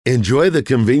Enjoy the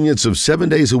convenience of 7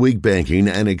 days a week banking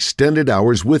and extended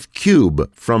hours with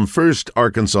Cube from First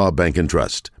Arkansas Bank and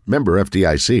Trust. Member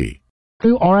FDIC.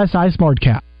 New RSI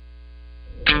SmartCap.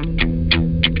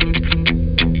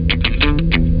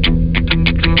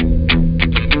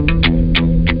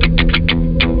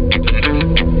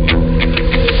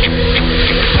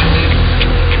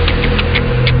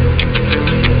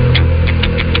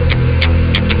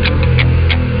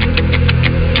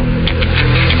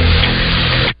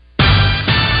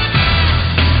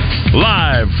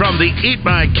 Live from the Eat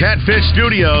My Catfish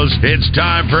studios, it's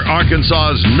time for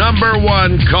Arkansas's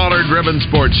 #1 caller-driven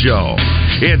sports show.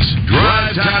 It's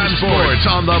Drive Time Sports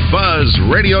on the Buzz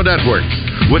Radio Network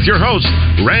with your hosts,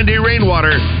 Randy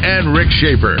Rainwater and Rick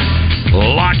Shaeffer.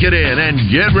 Lock it in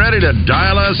and get ready to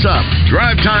dial us up.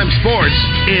 Drive Time Sports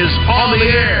is on the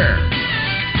air.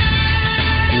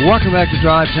 Welcome back to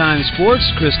Drive Time Sports.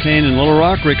 Chris Kane in Little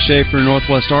Rock, Rick Shaeffer in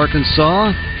Northwest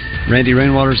Arkansas. Randy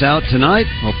Rainwater's out tonight,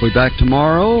 hopefully back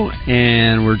tomorrow,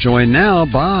 and we're joined now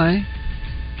by...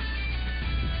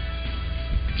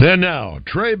 And now,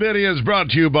 Trey Biddy is brought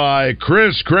to you by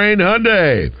Chris Crane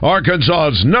Hyundai,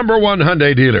 Arkansas's #1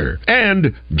 Hyundai dealer,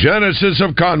 and Genesis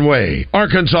of Conway,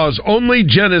 Arkansas's only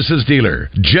Genesis dealer.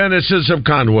 Genesis of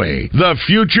Conway, the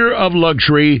future of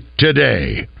luxury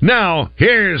today. Now,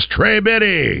 here's Trey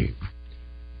Biddy.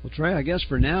 Well, Trey, I guess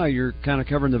for now you're kind of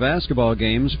covering the basketball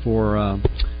games for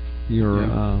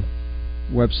your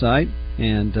website.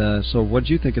 And so what did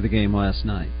you think of the game last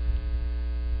night?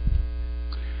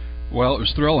 Well, it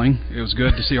was thrilling. It was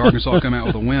good to see Arkansas come out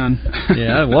with a win.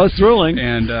 Yeah, it was thrilling.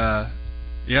 And,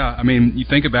 yeah, I mean, you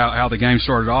think about how the game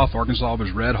started off. Arkansas was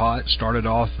red hot. Started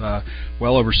off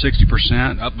well over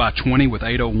 60%, up by 20 with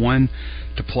 8:01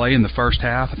 to play in the first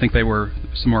half. I think they were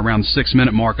somewhere around the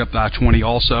 6-minute mark, up by 20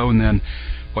 also. And then,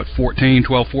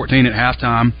 12-14 at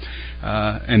halftime.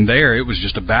 And there, it was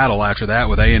just a battle after that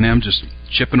with A&M just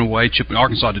chipping away.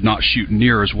 Arkansas did not shoot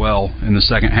near as well in the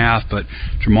second half, but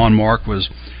Tremont Mark was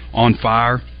on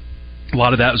fire. A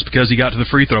lot of that was because he got to the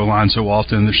free throw line so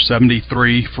often. There's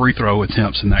 73 free throw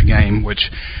attempts in that game, which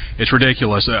it's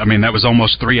ridiculous. I mean, that was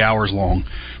almost 3 hours long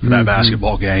for that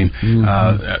basketball game.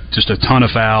 Just a ton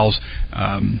of fouls.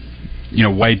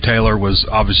 Wade Taylor was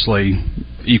obviously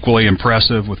equally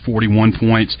impressive with 41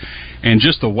 points. And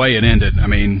just the way it ended, I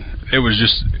mean, it was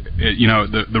just,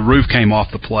 the roof came off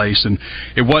the place. And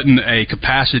it wasn't a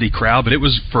capacity crowd, but it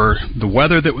was for the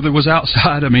weather that was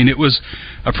outside. I mean, it was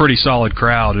a pretty solid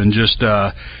crowd. And just,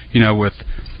 with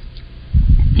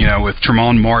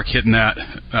Tremont Mark hitting that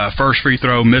first free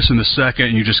throw, missing the second,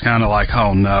 and you're just kind of like,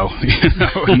 oh, no.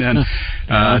 And then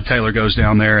Taylor goes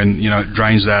down there and,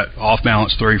 drains that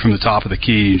off-balance three from the top of the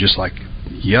key, and just like,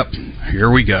 yep, here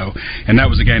we go. And that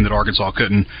was a game that Arkansas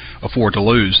couldn't afford to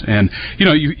lose. And,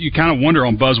 you kind of wonder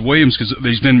on Buzz Williams, because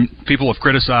people have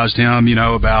criticized him,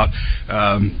 about,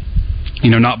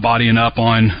 not bodying up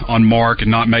on Mark and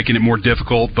not making it more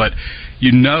difficult. But,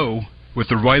 with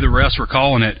the way the refs were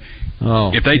calling it,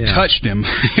 if they touched him,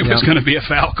 it was going to be a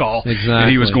foul call. Exactly. And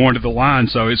he was going to the line.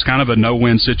 So it's kind of a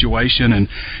no-win situation. And,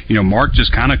 Mark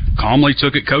just kind of calmly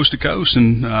took it coast to coast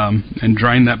and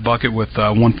drained that bucket with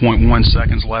 1.1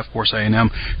 seconds left. Of course, A&M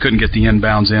couldn't get the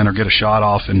inbounds in or get a shot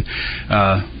off. And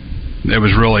it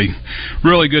was really,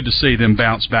 really good to see them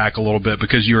bounce back a little bit,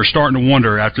 because you were starting to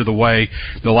wonder after the way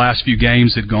the last few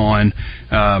games had gone,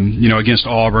 against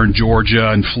Auburn, Georgia,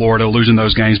 and Florida, losing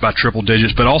those games by triple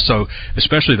digits, but also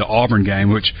especially the Auburn game,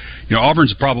 which,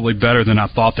 Auburn's probably better than I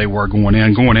thought they were going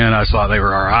in. Going in, I thought they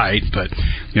were all right, but,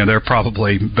 they're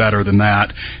probably better than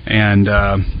that. And,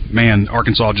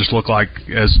 Arkansas just looked like,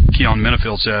 as Keon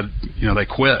Minifield said, they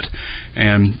quit.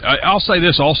 And I'll say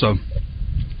this also.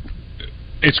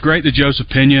 It's great that Joseph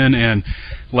Pinion and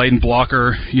Layden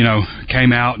Blocker,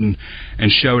 came out and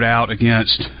showed out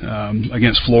against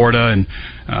Florida and,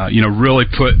 really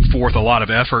put forth a lot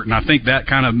of effort. And I think that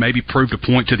kind of maybe proved a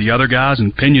point to the other guys.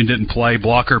 And Pinion didn't play.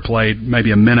 Blocker played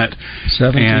maybe a minute.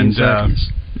 17 seconds.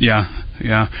 Yeah.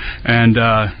 And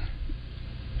but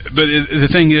the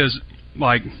thing is,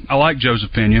 I like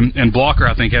Joseph Pinion, and Blocker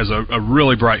I think has a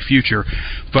really bright future.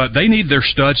 But they need their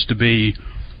studs to be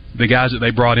the guys that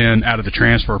they brought in out of the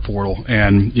transfer portal,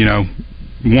 and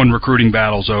won recruiting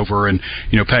battles over, and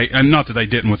pay, and not that they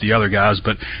didn't with the other guys,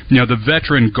 but the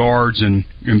veteran guards and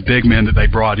big men that they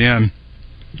brought in,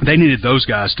 they needed those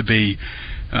guys to be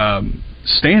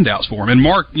standouts for him. And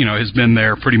Mark, has been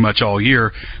there pretty much all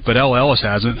year, but L. Ellis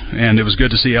hasn't, and it was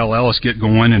good to see L. Ellis get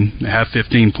going and have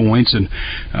 15 points. And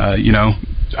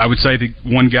I would say the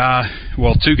one guy,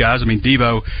 well, two guys. I mean,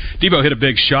 Debo hit a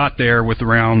big shot there with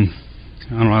around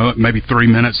I don't know, maybe 3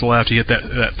 minutes left. He hit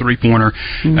that three-pointer,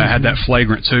 had that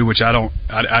flagrant too, which I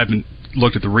haven't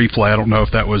looked at the replay. I don't know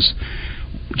if that was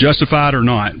justified or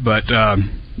not, but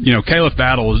Caleb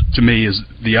Battle to me is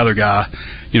the other guy.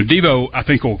 Devo I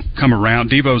think will come around.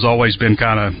 Devo's always been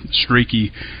kind of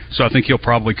streaky, so I think he'll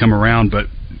probably come around, but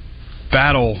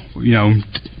Battle,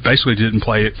 basically didn't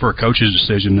play it for a coach's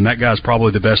decision, and that guy's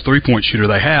probably the best three-point shooter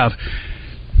they have.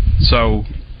 So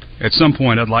at some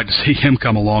point I'd like to see him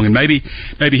come along, and maybe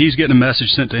he's getting a message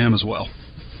sent to him as well.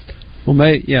 Well,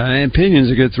 and Pinion's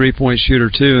a good three-point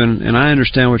shooter too, and I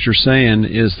understand what you're saying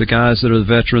is the guys that are the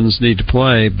veterans need to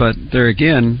play, but there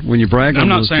again, when you brag on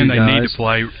those two guys... I'm not saying they need to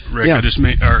play, Rick. Yeah. I just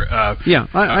mean... I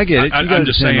get it. I'm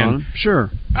just saying... Sure.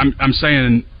 I'm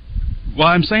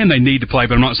saying they need to play,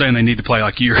 but I'm not saying they need to play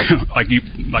like you're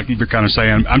kind of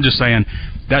saying. I'm just saying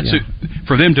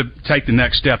for them to take the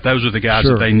next step, those are the guys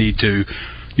that they need to,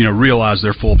 realize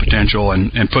their full potential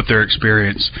and put their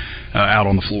experience out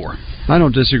on the floor. I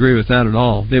don't disagree with that at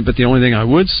all. But the only thing I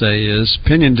would say is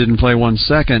Pinion didn't play 1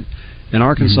 second, and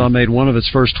Arkansas made one of its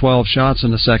first 12 shots in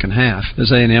the second half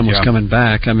as A&M was coming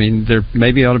back. I mean, there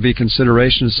maybe ought to be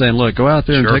consideration of saying, look, go out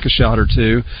there and take a shot or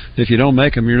two. If you don't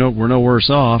make them, we're no worse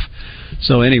off.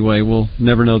 So anyway, we'll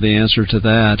never know the answer to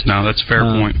that. No, that's a fair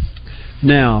point.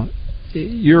 Now,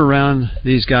 you're around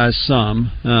these guys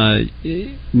some.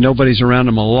 Nobody's around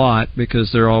them a lot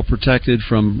because they're all protected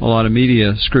from a lot of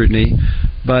media scrutiny.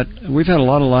 But we've had a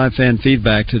lot of live fan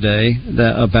feedback today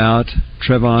about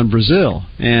Trevon Brazile,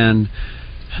 and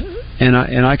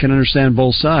I can understand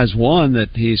both sides. One, that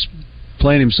he's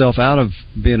playing himself out of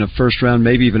being a first round,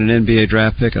 maybe even an NBA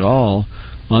draft pick at all.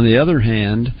 On the other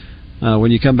hand,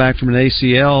 when you come back from an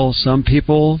ACL, some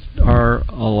people are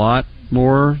a lot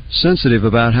more sensitive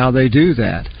about how they do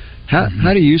that.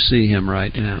 How do you see him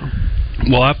right now?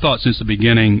 Well, I've thought since the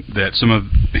beginning that some of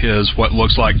his what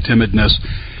looks like timidness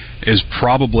is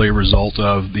probably a result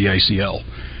of the ACL.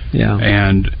 Yeah.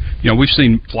 And, we've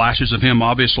seen flashes of him,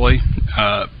 obviously,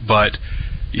 but,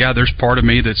 there's part of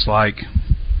me that's like,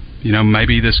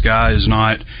 maybe this guy is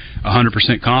not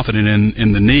 100% confident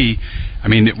in the knee. I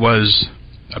mean, it was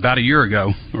about a year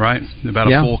ago, right?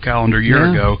 About a full calendar year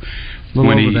ago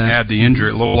when he had the injury,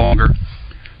 a little longer.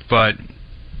 But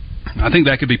I think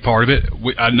that could be part of it.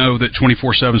 I know that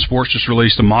 24/7 Sports just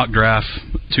released a mock draft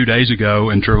 2 days ago,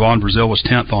 and Trevon Brazile was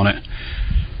 10th on it.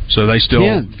 So they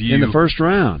still view... In the first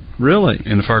round, really?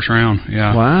 In the first round,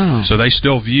 yeah. Wow. So they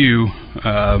still view,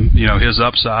 his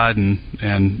upside and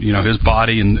his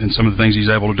body and some of the things he's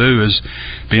able to do as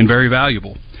being very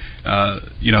valuable.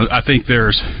 I think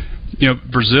there's...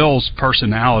 Brazile's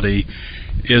personality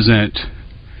isn't...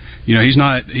 he's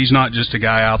not just a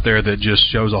guy out there that just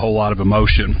shows a whole lot of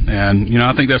emotion, and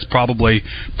I think that's probably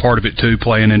part of it too,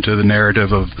 playing into the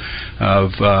narrative of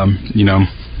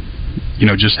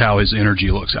just how his energy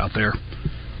looks out there.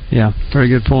 Yeah, very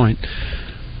good point.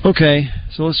 Okay,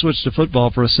 so let's switch to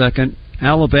football for a second.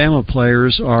 Alabama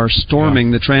players are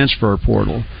storming the transfer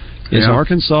portal. Is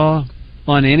Arkansas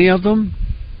on any of them?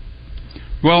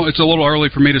 Well, it's a little early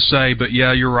for me to say, but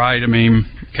yeah, you're right. I mean,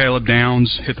 Caleb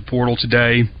Downs hit the portal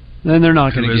today. Then they're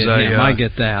not going to get him. I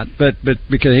get that, but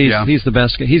because he's the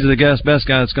best. He's the best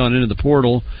guy that's gone into the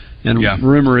portal, and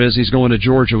rumor is he's going to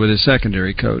Georgia with his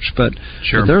secondary coach. But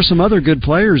there are some other good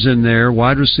players in there: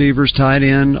 wide receivers, tight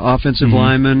end, offensive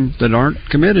linemen that aren't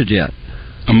committed yet.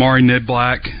 Amari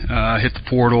Niblack hit the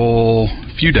portal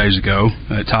a few days ago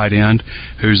at tight end,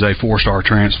 who's a 4-star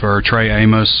transfer. Trey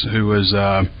Amos, who was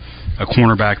a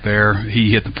cornerback there,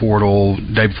 he hit the portal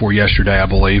day before yesterday, I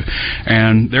believe.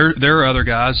 And there are other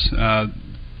guys.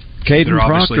 Caden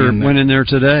Proctor went in there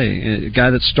today, a guy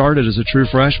that started as a true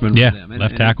freshman with them.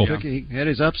 Left tackle. He had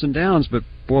his ups and downs, but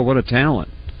boy, what a talent.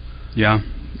 Yeah.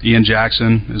 Ian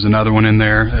Jackson is another one in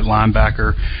there at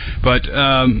linebacker. But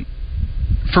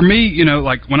for me,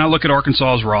 like when I look at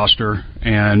Arkansas's roster,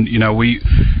 and we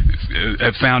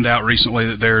have found out recently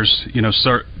that there's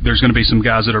going to be some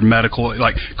guys that are medical,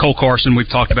 like Cole Carson. We've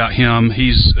talked about him.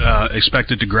 He's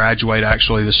expected to graduate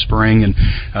actually this spring, and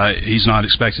he's not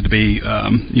expected to be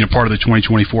part of the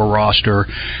 2024 roster.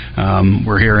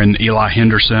 We're hearing Eli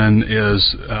Henderson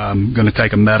is going to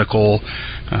take a medical.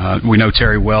 We know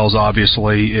Terry Wells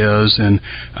obviously is, and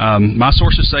my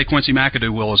sources say Quincy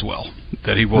McAdoo will as well.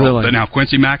 That he will. Really? But now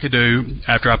Quincy McAdoo,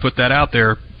 after I put that out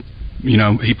there,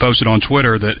 he posted on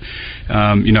Twitter that,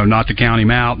 not to count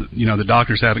him out. The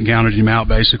doctors haven't counted him out,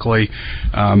 basically.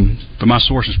 But my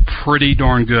source is pretty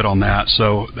darn good on that,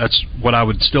 so that's what I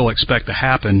would still expect to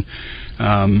happen.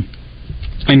 And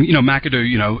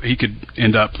McAdoo, he could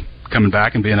end up coming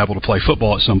back and being able to play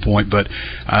football at some point, but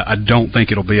I don't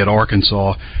think it'll be at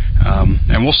Arkansas,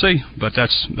 and we'll see. But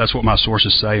that's what my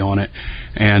sources say on it,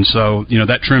 and so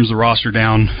that trims the roster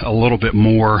down a little bit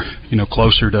more,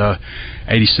 closer to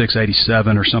 86,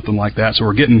 87 or something like that. So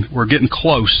we're getting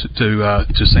close to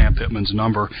Sam Pittman's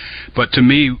number. But to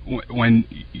me, when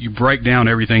you break down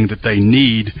everything that they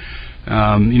need,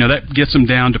 that gets them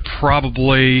down to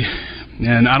probably.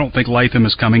 And I don't think Latham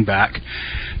is coming back.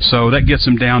 So that gets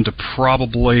them down to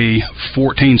probably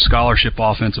 14 scholarship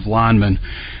offensive linemen.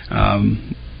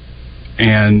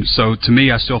 And so to me,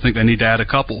 I still think they need to add a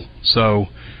couple. So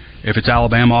if it's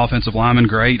Alabama offensive linemen,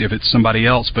 great. If it's somebody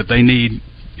else, but they need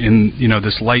in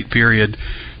this late period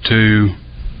to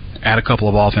add a couple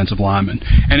of offensive linemen.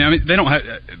 And I mean, they don't have,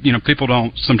 people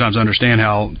don't sometimes understand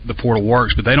how the portal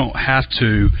works, but they don't have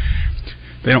to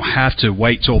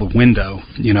wait till the window.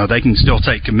 They can still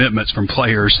take commitments from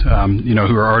players, who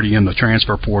are already in the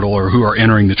transfer portal or who are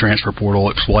entering the transfer portal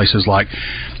at places like,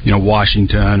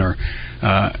 Washington or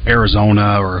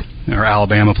Arizona or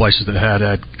Alabama, places that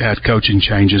had coaching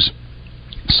changes.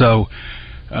 So,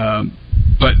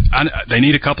 but they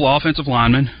need a couple of offensive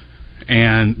linemen,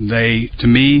 and to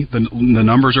me, the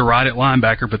numbers are right at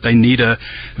linebacker, but they need a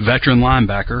veteran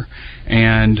linebacker,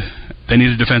 and they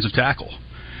need a defensive tackle.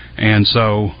 And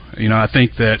so, I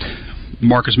think that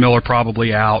Marcus Miller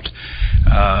probably out,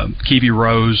 Keevy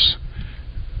Rose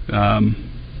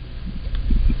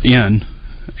in,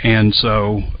 and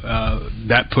so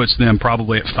that puts them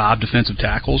probably at 5 defensive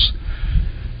tackles.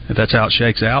 That's how it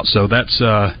shakes out. So that's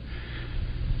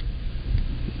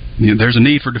there's a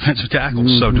need for defensive tackles.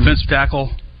 Mm-hmm. So defensive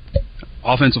tackle,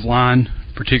 offensive line,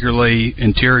 particularly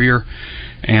interior,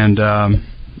 and a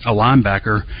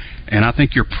linebacker. And I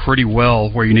think you're pretty well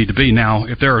where you need to be. Now,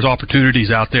 if there are opportunities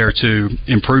out there to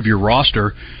improve your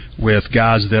roster with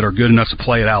guys that are good enough to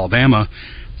play at Alabama,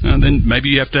 then maybe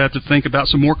you have to think about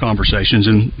some more conversations.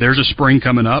 And there's a spring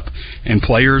coming up, and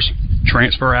players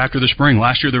transfer after the spring.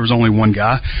 Last year there was only one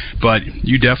guy, but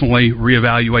you definitely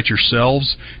reevaluate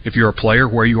yourselves if you're a player,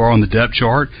 where you are on the depth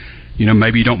chart.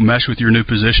 Maybe you don't mesh with your new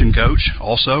position coach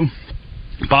also.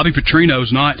 Bobby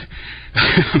Petrino's not...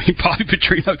 Bobby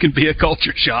Petrino can be a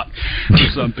culture shock for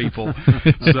some people.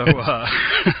 So,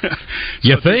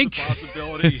 you think?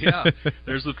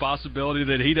 There's the possibility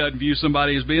that he doesn't view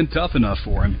somebody as being tough enough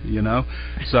for him.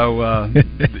 So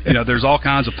there's all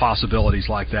kinds of possibilities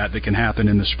like that can happen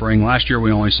in the spring. Last year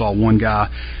we only saw one guy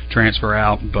transfer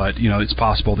out, but it's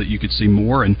possible that you could see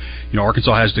more. And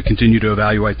Arkansas has to continue to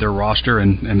evaluate their roster,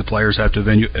 and the players have to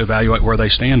evaluate where they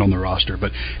stand on the roster.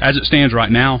 But as it stands right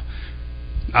now,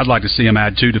 I'd like to see him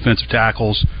add 2 defensive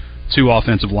tackles, 2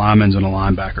 offensive linemen, and a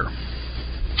linebacker.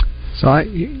 So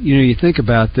you think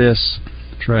about this,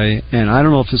 Trey, and I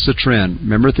don't know if it's a trend.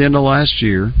 Remember at the end of last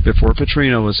year, before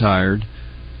Petrino was hired,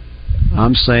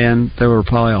 I'm saying there were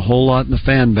probably a whole lot in the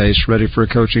fan base ready for a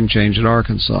coaching change at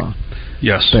Arkansas.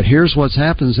 Yes. But here's what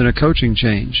happens in a coaching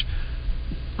change.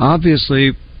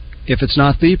 Obviously, if it's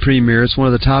not the premier, it's one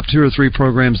of the top 2 or 3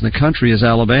 programs in the country is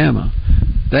Alabama.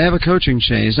 They have a coaching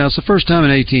change. Now, it's the first time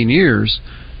in 18 years.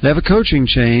 They have a coaching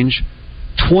change.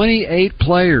 28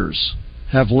 players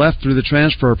have left through the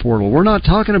transfer portal. We're not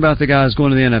talking about the guys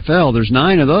going to the NFL. There's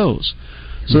 9 of those.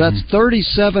 So that's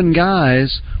 37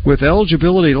 guys with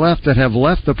eligibility left that have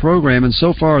left the program, and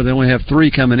so far they only have 3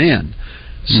 coming in.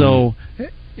 So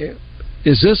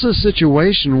is this a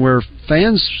situation where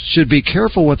fans should be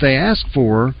careful what they ask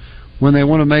for when they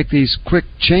want to make these quick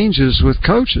changes with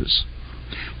coaches?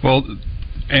 Well,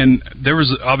 and there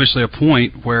was obviously a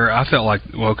point where I felt like,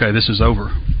 well, okay, this is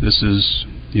over. This is,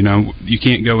 you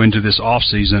can't go into this off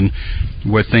season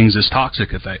with things as toxic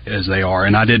as they are,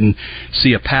 and I didn't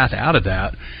see a path out of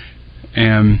that.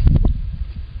 And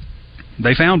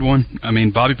they found one. I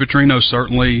mean, Bobby Petrino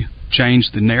certainly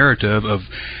changed the narrative of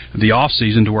the off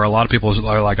season to where a lot of people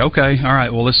are like, okay, all right,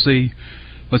 well, let's see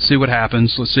what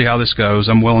happens. Let's see how this goes.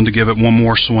 I'm willing to give it one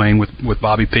more swing with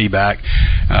Bobby P back.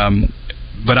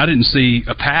 But I didn't see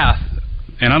a path,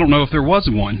 and I don't know if there was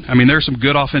one. I mean, there's some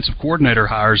good offensive coordinator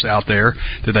hires out there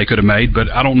that they could have made, but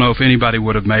I don't know if anybody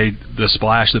would have made the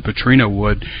splash that Petrino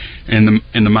would in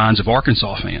the minds of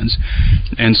Arkansas fans.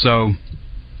 And so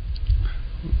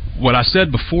what I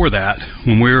said before that,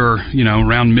 when we were,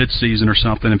 around mid-season or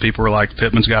something, and people were like,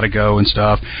 Pittman's got to go and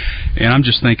stuff, and I'm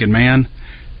just thinking, man,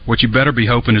 what you better be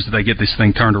hoping is that they get this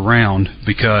thing turned around,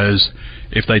 because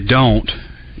if they don't,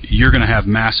 you're going to have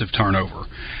massive turnover.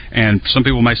 And some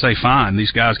people may say, fine,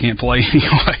 these guys can't play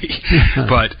anyway.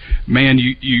 But, man,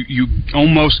 you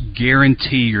almost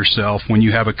guarantee yourself when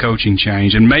you have a coaching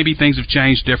change. And maybe things have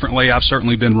changed differently. I've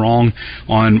certainly been wrong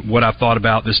on what I've thought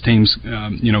about this team's,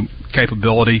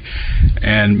 capability.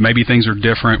 And maybe things are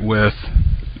different with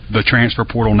the transfer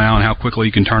portal now and how quickly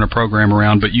you can turn a program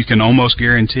around. But you can almost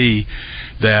guarantee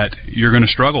that you're going to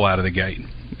struggle out of the gate.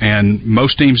 And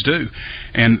most teams do.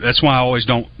 And that's why I always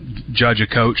don't judge a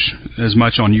coach as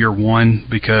much on year one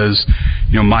because,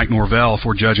 Mike Norvell, if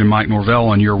we're judging Mike Norvell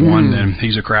on year one, then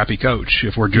he's a crappy coach.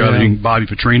 If we're judging Bobby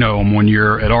Petrino on 1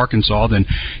 year at Arkansas, then,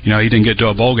 he didn't get to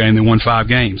a bowl game. They won 5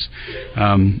 games.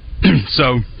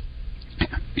 So,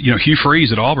 Hugh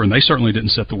Freeze at Auburn, they certainly didn't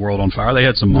set the world on fire. They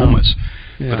had some moments.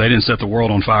 Yeah. But they didn't set the world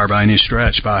on fire by any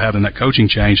stretch by having that coaching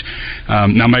change.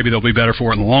 Now, maybe they'll be better for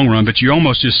it in the long run, but you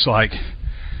almost just like –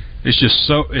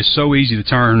 it's so easy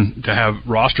to have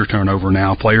roster turnover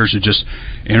now. Players that just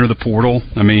enter the portal.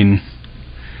 I mean,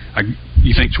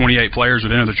 you think 28 players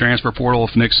would enter the transfer portal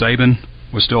if Nick Saban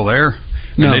was still there?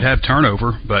 No. And they'd have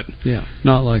turnover, but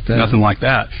not like that. Nothing like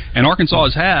that. And Arkansas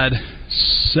has had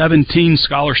 17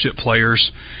 scholarship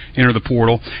players enter the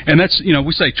portal, and that's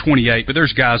we say 28, but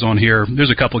there's guys on here. There's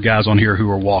a couple of guys on here who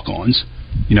are walk-ons,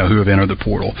 who have entered the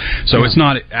portal. So it's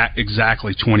not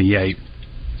exactly 28.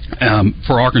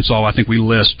 For Arkansas, I think we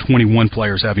list 21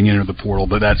 players having entered the portal,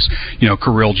 but that's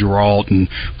Kirill Geralt and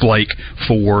Blake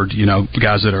Ford,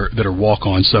 guys that are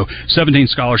walk-ons. So 17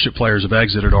 scholarship players have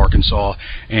exited Arkansas,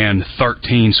 and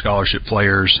 13 scholarship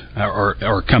players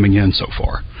are coming in so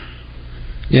far.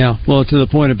 Yeah, well, to the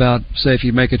point about, say, if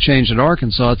you make a change at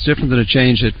Arkansas, it's different than a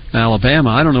change at Alabama.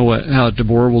 I don't know how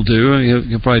DeBoer will do.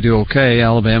 He'll probably do okay.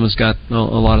 Alabama's got a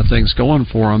lot of things going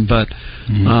for him, but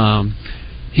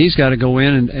he's got to go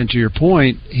in, and to your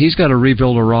point, he's got to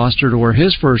rebuild a roster to where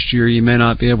his first year you may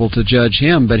not be able to judge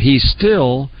him, but he's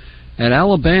still, at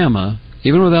Alabama,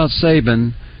 even without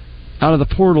Saban, out of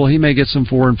the portal, he may get some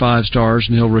 4 and 5 stars,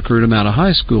 and he'll recruit them out of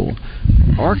high school.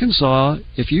 Arkansas,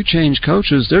 if you change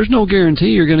coaches, there's no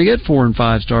guarantee you're going to get 4 and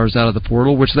 5 stars out of the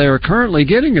portal, which they are currently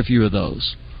getting a few of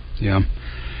those. Yeah.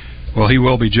 Well, he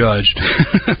will be judged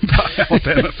by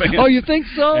Alabama fans. Oh, you think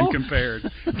so? And compared.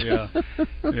 Yeah,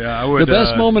 I would. The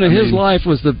best moment of his life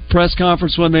was the press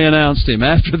conference when they announced him.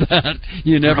 After that,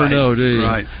 you never know, do you?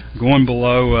 Right. Going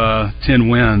below 10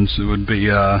 wins, it would be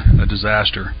a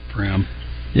disaster for him.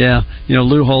 Yeah.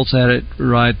 Lou Holtz had it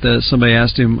right. Somebody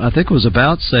asked him, I think it was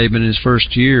about Saban his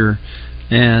first year,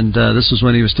 and this was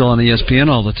when he was still on ESPN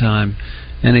all the time.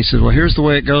 And he said, well, here's the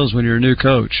way it goes when you're a new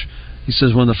coach. He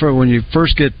says, when you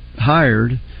first get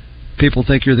hired, people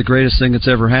think you're the greatest thing that's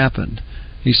ever happened.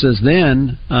 He says,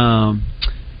 then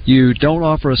you don't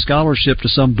offer a scholarship to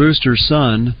some booster's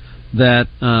son that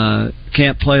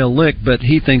can't play a lick, but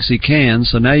he thinks he can,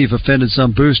 so now you've offended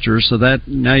some boosters, so that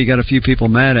now you got a few people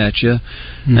mad at you.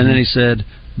 Mm-hmm. And then he said,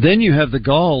 then you have the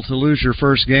gall to lose your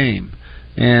first game.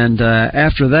 And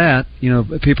after that,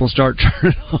 people start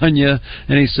turning on you.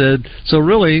 And he said, so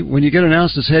really, when you get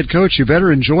announced as head coach, you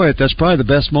better enjoy it. That's probably the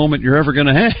best moment you're ever going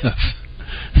to have.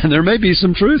 And there may be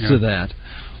some truth to that.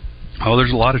 Oh,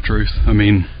 there's a lot of truth. I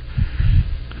mean,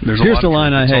 here's the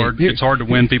line I hate. It's hard to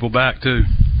win people back, too.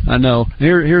 I know.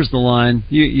 Here's the line.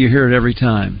 You hear it every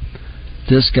time.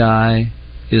 This guy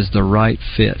is the right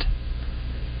fit.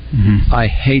 Mm-hmm. I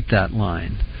hate that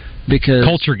line. Because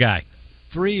culture guy.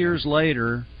 3 years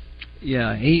later,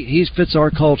 he fits our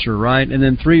culture, right? And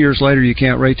then 3 years later, you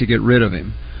can't wait to get rid of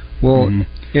him. Well,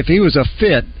 if he was a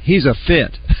fit, he's a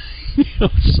fit.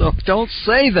 So don't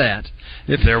say that.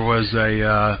 If there was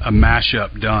a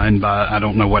mashup done by, I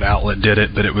don't know what outlet did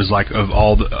it, but it was like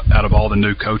out of all the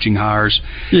new coaching hires,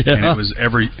 and it was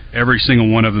every single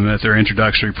one of them at their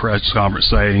introductory press conference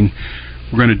saying,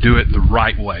 we're going to do it the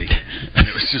right way. And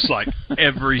it was just like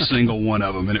every single one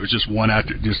of them, and it was just one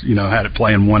after, had it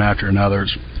playing one after another.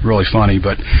 It's really funny,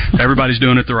 but everybody's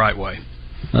doing it the right way.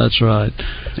 That's right.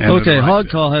 Okay, Hog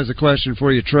Call has a question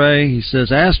for you, Trey. He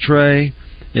says, ask Trey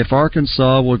if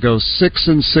Arkansas will go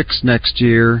 6-6 next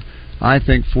year. I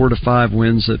think 4 to 5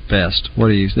 wins at best. What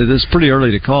do you? It's pretty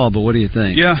early to call, but what do you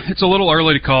think? Yeah, it's a little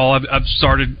early to call. I've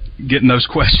started getting those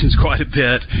questions quite a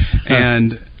bit,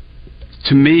 and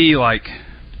to me,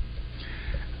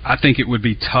 I think it would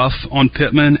be tough on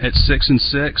Pittman at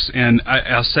 6-6, and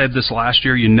I said this last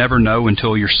year. You never know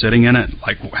until you're sitting in it,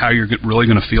 how you're really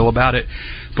going to feel about it.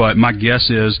 But my guess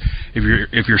is,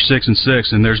 if you're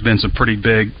 6-6, and there's been some pretty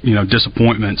big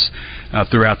disappointments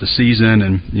throughout the season,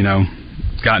 and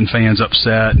gotten fans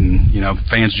upset, and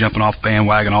fans jumping off the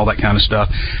bandwagon, all that kind of stuff.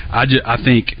 I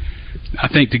think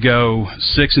to go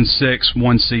 6-6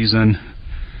 one season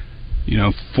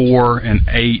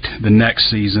 4-8 the next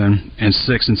season and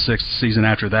 6-6 the season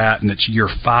after that, and it's year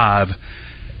 5,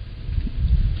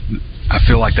 I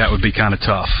feel like that would be kind of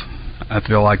tough. I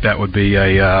feel like that would be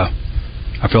I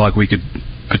feel like we could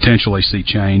potentially see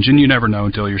change, and you never know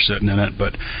until you're sitting in it.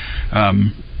 But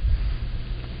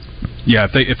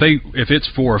if it's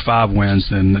 4 or 5 wins,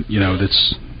 then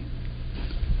that's.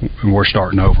 We're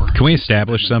starting over. Can we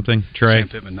establish something, Trey? Sam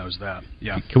Pittman knows that.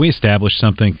 Yeah. Can we establish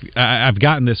something? I've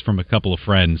gotten this from a couple of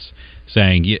friends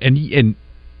saying, and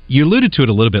you alluded to it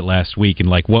a little bit last week, and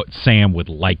like what Sam would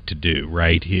like to do,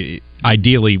 right?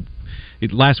 Ideally,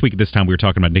 last week at this time we were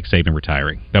talking about Nick Saban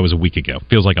retiring. That was a week ago.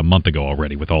 Feels like a month ago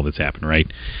already with all that's happened,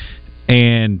 right?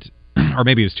 And or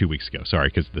maybe it was 2 weeks ago. Sorry,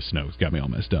 because the snow's got me all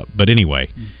messed up. But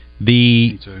anyway,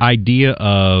 the idea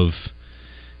of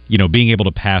being able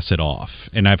to pass it off.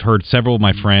 And I've heard several of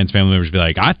my friends, family members be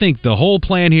like, I think the whole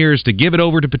plan here is to give it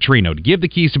over to Petrino, to give the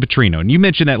keys to Petrino. And you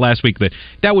mentioned that last week,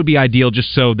 that would be ideal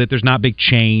just so that there's not big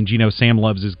change. Sam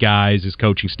loves his guys, his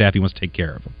coaching staff. He wants to take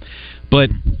care of them. But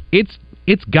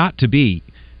it's got to be,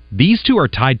 these two are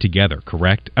tied together,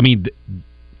 correct? I mean,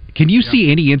 can you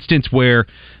see any instance where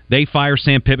they fire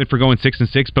Sam Pittman for going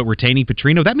 6-6 but retaining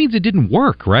Petrino? That means it didn't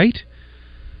work, right?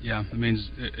 Yeah, it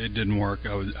means it didn't work,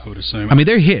 I would assume. I mean,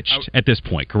 they're hitched at this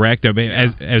point, correct? I mean,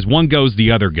 as one goes, the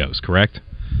other goes, correct?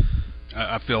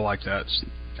 I feel like that's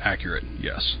accurate,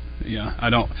 yes. Yeah,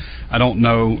 I don't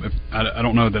know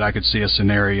that I could see a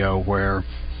scenario where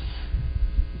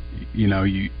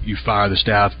you fire the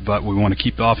staff, but we want to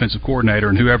keep the offensive coordinator,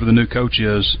 and whoever the new coach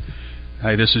is,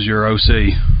 hey, this is your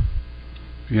OC.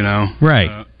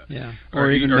 Right. Yeah. Or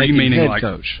are you meaning head like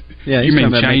coach? Yeah, you mean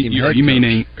change? Are you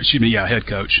meaning? Excuse me. Yeah, head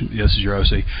coach. This is your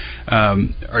OC.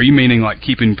 Are you meaning like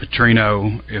keeping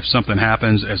Petrino if something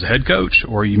happens as a head coach,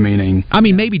 or are you meaning? I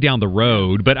mean, maybe down the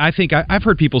road, but I think I've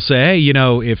heard people say, hey,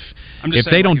 if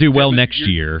they don't do well next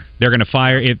year, they're going to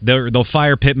fire. They'll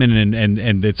fire Pittman,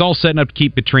 and it's all setting up to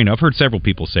keep Petrino. I've heard several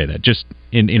people say that just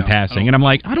in passing, and I'm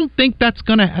like, I don't think that's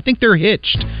gonna. I think they're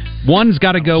hitched. One's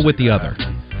got to go with the other.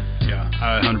 Yeah,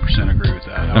 I 100% agree with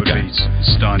that. I would be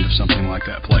stunned if something like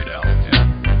that played out.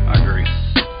 Yeah, I agree.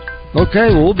 Okay,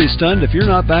 well, we'll be stunned if you're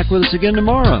not back with us again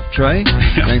tomorrow, Trey.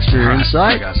 Thanks for your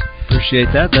insight. Bye, guys.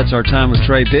 Appreciate that. That's our time with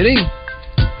Trey Biddy,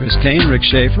 Chris Kane, Rick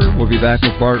Shaeffer. We'll be back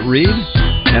with Bart Reed,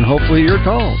 and hopefully your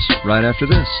calls right after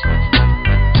this.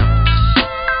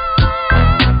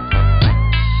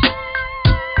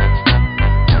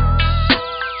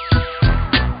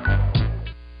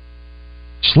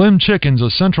 Slim Chickens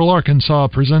of Central Arkansas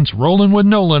presents Rollin' with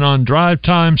Nolan on Drive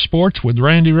Time Sports with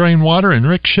Randy Rainwater and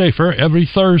Rick Shaeffer every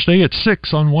Thursday at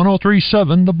 6 on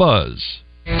 103.7 The Buzz.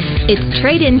 It's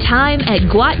trade-in time at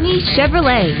Gwatney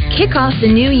Chevrolet. Kick off the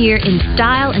new year in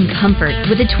style and comfort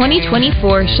with a 2024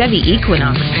 Chevy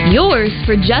Equinox. Yours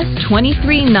for just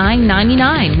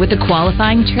 $23,999 with a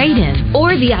qualifying trade-in.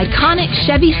 Or the iconic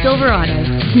Chevy Silverado.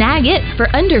 Snag it for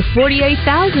under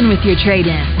 $48,000 with your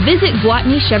trade-in. Visit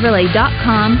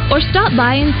GwatneyChevrolet.com or stop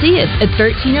by and see us at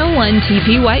 1301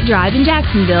 TP White Drive in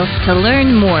Jacksonville to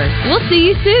learn more. We'll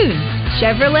see you soon.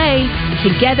 Chevrolet.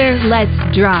 Together, let's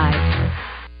drive.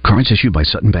 Cards issued by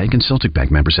Sutton Bank and Celtic Bank,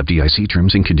 members FDIC.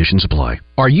 Terms and conditions apply.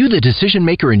 Are you the decision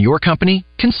maker in your company?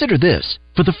 Consider this.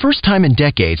 For the first time in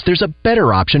decades, there's a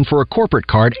better option for a corporate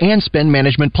card and spend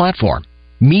management platform.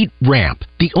 Meet Ramp,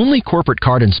 the only corporate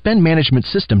card and spend management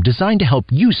system designed to help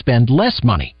you spend less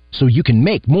money so you can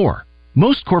make more.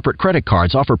 Most corporate credit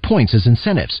cards offer points as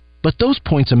incentives, but those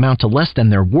points amount to less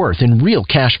than their worth in real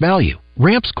cash value.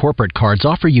 Ramp's corporate cards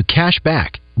offer you cash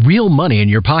back, real money in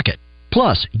your pocket.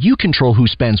 Plus, you control who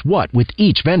spends what with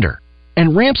each vendor.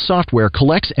 And Ramp's software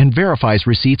collects and verifies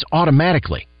receipts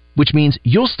automatically, which means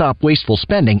you'll stop wasteful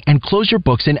spending and close your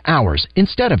books in hours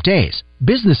instead of days.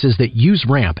 Businesses that use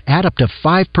Ramp add up to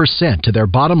 5% to their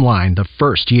bottom line the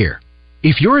first year.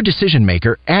 If you're a decision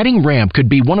maker, adding Ramp could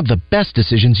be one of the best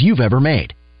decisions you've ever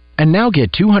made. And now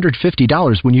get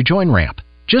 $250 when you join Ramp.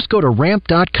 Just go to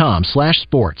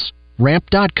ramp.com/sports.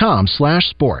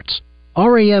 ramp.com/sports.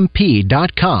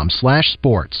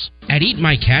 ramp.com/sports. At Eat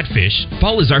My Catfish,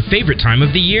 fall is our favorite time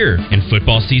of the year, and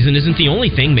football season isn't the only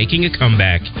thing making a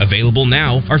comeback. Available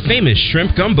now, our famous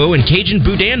shrimp gumbo and Cajun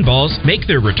boudin balls make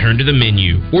their return to the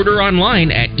menu. Order online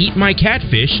at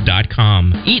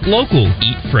eatmycatfish.com. Eat local,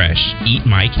 eat fresh, Eat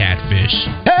My Catfish.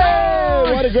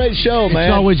 Hey, what a great show, man.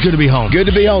 It's always good to be home. Good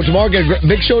to be home. Tomorrow, got a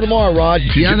big show tomorrow, Rod.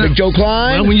 Yeah, Big Joe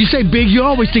Klein. Well, when you say big, you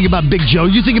always think about Big Joe.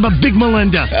 You think about Big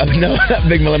Melinda. No, not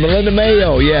Big Melinda. Melinda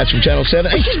Mayo, yes, from Channel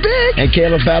 7. Hey, she's big. And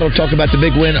Caleb Battle talk about the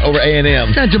big win over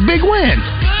A&M. That's a big win.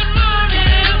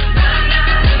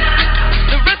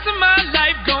 The rest of my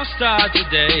life gonna start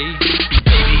today. Baby,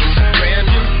 it's a brand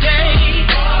new day.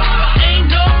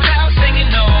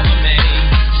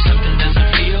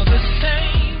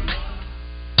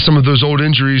 of those old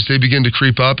injuries, they begin to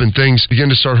creep up and things begin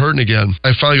to start hurting again.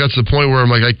 I finally got to the point where I'm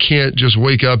like, I can't just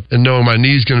wake up and know my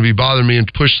knee's going to be bothering me and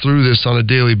push through this on a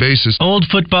daily basis. Old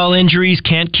football injuries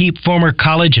can't keep former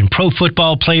college and pro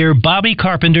football player Bobby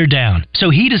Carpenter down. So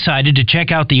he decided to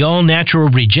check out the all-natural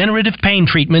regenerative pain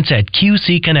treatments at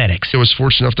QC Kinetics. I was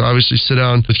fortunate enough to obviously sit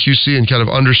down with QC and kind of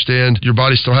understand your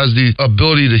body still has the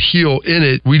ability to heal in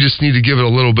it. We just need to give it a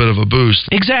little bit of a boost.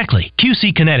 Exactly.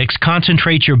 QC Kinetics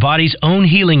concentrates your body's own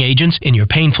healing agents in your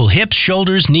painful hips,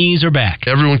 shoulders, knees, or back.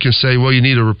 Everyone can say, well, you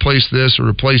need to replace this or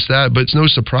replace that, but it's no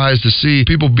surprise to see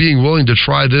people being willing to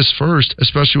try this first,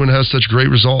 especially when it has such great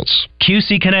results.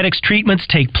 QC Kinetics treatments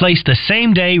take place the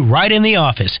same day right in the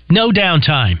office. No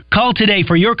downtime. Call today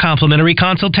for your complimentary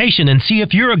consultation and see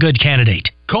if you're a good candidate.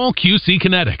 Call QC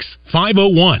Kinetics,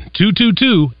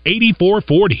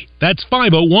 501-222-8440. That's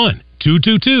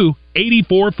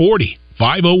 501-222-8440.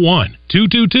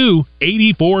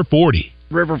 501-222-8440.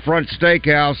 Riverfront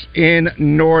Steakhouse in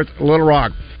North Little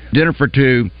Rock. Dinner for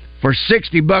two for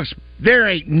 $60. There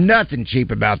ain't nothing cheap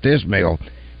about this meal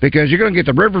because you're going to get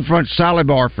the Riverfront Salad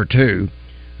Bar for two.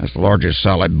 That's the largest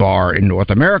salad bar in North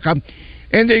America.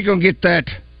 And then you're going to get that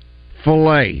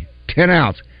filet, 10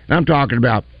 ounce. And I'm talking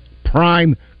about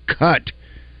prime cut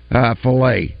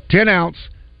filet, 10 ounce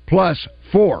plus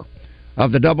 4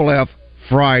 of the Double F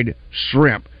fried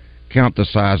shrimp. Count the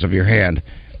size of your hand.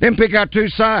 Then pick out 2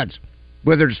 sides,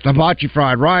 whether it's hibachi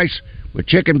fried rice with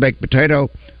chicken, baked potato,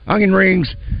 onion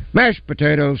rings, mashed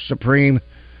potatoes, supreme,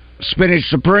 spinach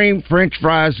supreme, French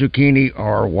fries, zucchini,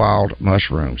 or wild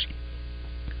mushrooms.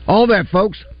 All that,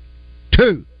 folks,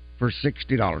 2 for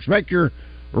 $60. Make your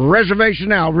reservation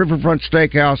now. Riverfront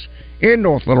Steakhouse in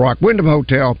North Little Rock, Wyndham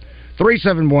Hotel,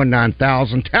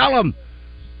 371-9000.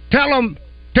 Tell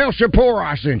Shapur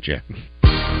I sent you.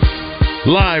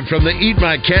 Live from the Eat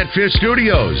My Catfish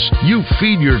studios, you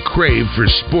feed your crave for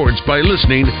sports by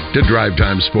listening to Drive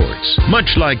Time Sports.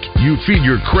 Much like you feed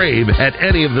your crave at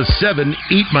any of the 7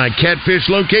 Eat My Catfish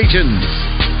locations.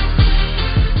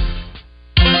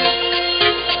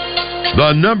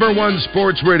 The #1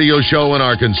 sports radio show in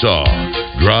Arkansas,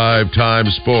 Drive Time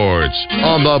Sports,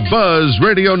 on the Buzz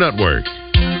Radio Network.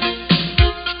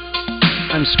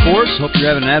 Sports. Hope you're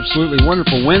having an absolutely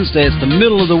wonderful Wednesday. It's the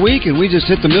middle of the week, and we just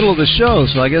hit the middle of the show,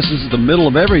 so I guess this is the middle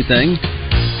of everything.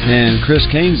 And Chris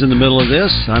Kane's in the middle of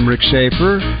this. I'm Rick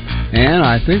Shaeffer, and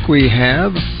I think we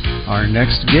have our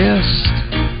next guest.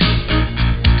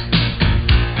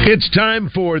 It's time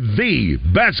for the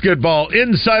basketball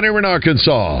insider in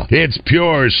Arkansas. It's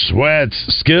pure sweats,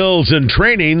 skills, and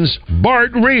trainings. Bart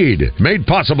Reed, made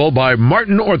possible by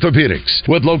Martin Orthopedics,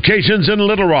 with locations in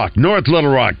Little Rock, North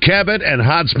Little Rock, Cabot, and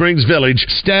Hot Springs Village,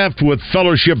 staffed with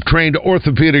fellowship-trained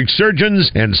orthopedic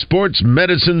surgeons and sports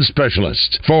medicine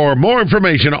specialists. For more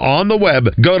information on the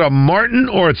web, go to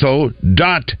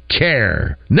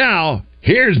martinortho.care. Now,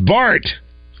 here's Bart.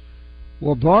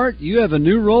 Well, Bart, you have a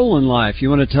new role in life. You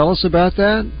want to tell us about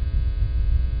that?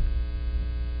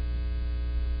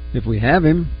 If we have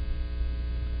him.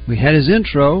 We had his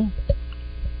intro.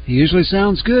 He usually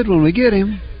sounds good when we get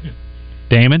him.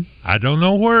 Damon? I don't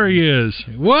know where he is.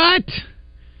 What?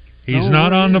 He's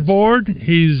not on the board.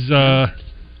 He's not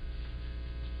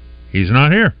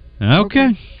here.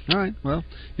 Okay. All right. Well,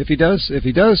 if he does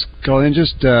call in,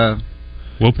 just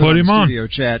we'll put him on studio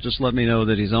chat. Just let me know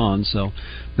that he's on. So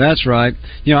that's right.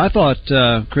 You know, I thought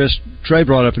Trey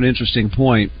brought up an interesting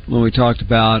point when we talked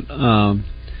about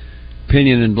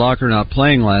Pinion and Blocker not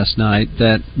playing last night.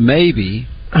 That maybe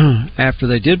after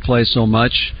they did play so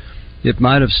much, it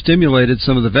might have stimulated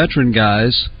some of the veteran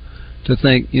guys to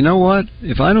think, you know what?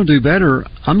 If I don't do better,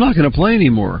 I'm not going to play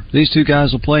anymore. These 2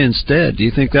 guys will play instead. Do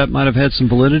you think that might have had some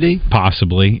validity?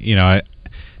 Possibly. You know,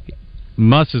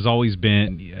 Muss has always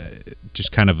been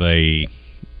just kind of a,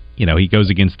 you know, he goes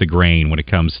against the grain when it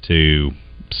comes to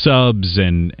subs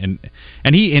and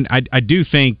I do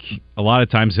think a lot of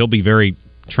times he'll be very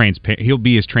transparent. He'll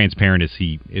be as transparent as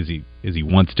he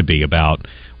wants to be about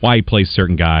why he plays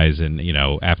certain guys, and you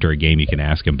know, after a game you can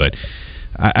ask him. But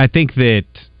I think that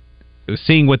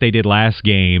seeing what they did last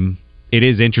game, it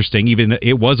is interesting. Even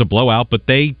it was a blowout, but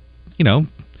they, you know,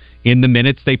 in the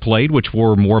minutes they played, which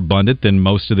were more abundant than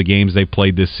most of the games they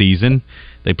played this season,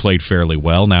 they played fairly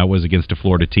well. Now it was against a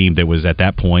Florida team that was at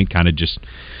that point kind of just,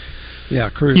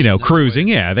 cruising. You know, cruising.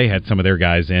 Yeah, they had some of their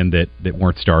guys in that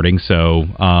weren't starting. So,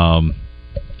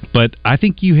 but I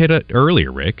think you hit it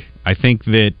earlier, Rick. I think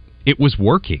that it was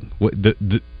working.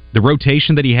 The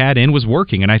rotation that he had in was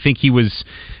working, and I think he was,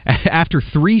 after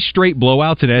 3 straight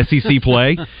blowouts in SEC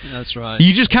play. That's right.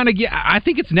 You just kind of get. I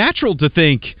think it's natural to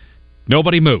think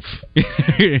nobody move,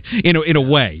 in a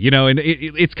way, you know. And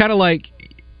it's kind of like,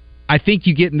 I think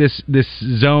you get in this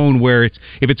zone where if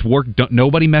it's work,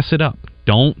 nobody mess it up.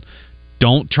 Don't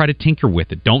try to tinker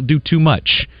with it. Don't do too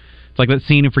much. It's like that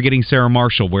scene in Forgetting Sarah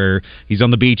Marshall where he's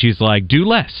on the beach. He's like, do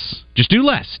less. Just do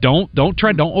less. Don't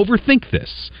overthink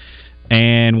this.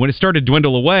 And when it started to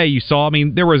dwindle away, you saw, I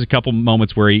mean, there was a couple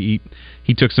moments where he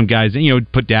took some guys,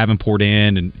 put Davenport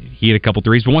in, and he had a couple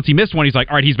threes. But once he missed one, he's like,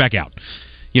 all right, he's back out.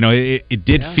 It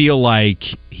did feel like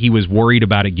he was worried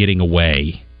about it getting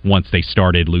away once they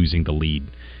started losing the lead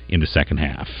in the second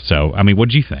half. So, I mean, what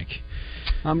did you think?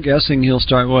 I'm guessing he'll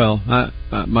start well.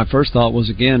 My first thought was,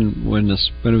 again, when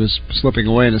it was slipping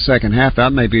away in the second half,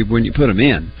 that may be when you put him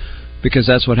in, because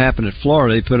that's what happened at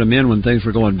Florida. They put him in when things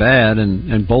were going bad,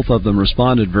 and both of them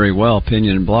responded very well,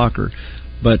 Pinion and Blocker.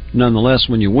 But nonetheless,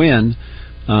 when you win,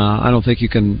 I don't think you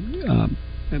can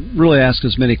really ask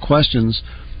as many questions.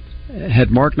 Had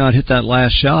Mark not hit that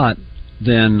last shot,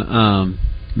 then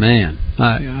man,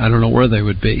 I don't know where they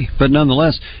would be. But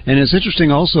nonetheless, and it's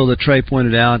interesting also that Trey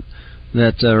pointed out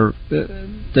that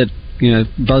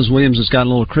Buzz Williams has gotten a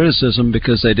little criticism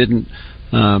because they didn't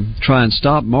try and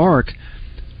stop Mark.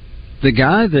 The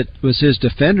guy that was his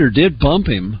defender did bump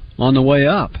him on the way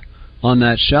up on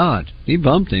that shot. He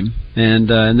bumped him, and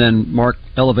then Mark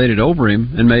elevated over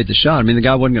him and made the shot. I mean, the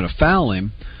guy wasn't going to foul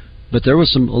him, but there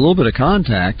was a little bit of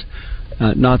contact.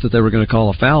 Not that they were going to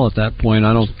call a foul at that point.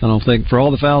 I don't think, for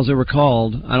all the fouls that were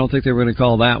called, I don't think they were going to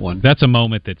call that one. That's a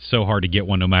moment that's so hard to get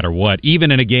one no matter what. Even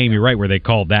in a game, you're right, where they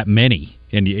called that many,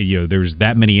 and there's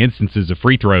that many instances of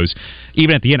free throws.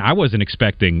 Even at the end, I wasn't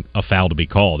expecting a foul to be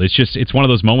called. It's one of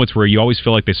those moments where you always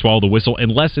feel like they swallow the whistle,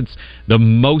 unless it's the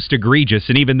most egregious,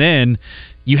 and even then,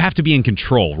 you have to be in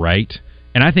control, right?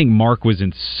 And I think Mark was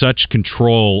in such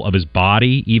control of his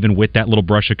body, even with that little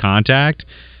brush of contact,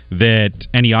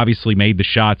 and he obviously made the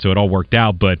shot, so it all worked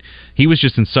out, but he was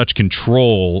just in such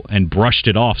control and brushed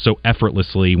it off so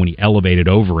effortlessly when he elevated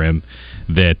over him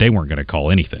that they weren't going to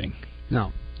call anything.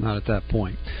 No, not at that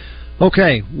point.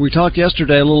 Okay, we talked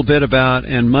yesterday a little bit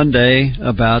and Monday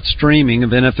about streaming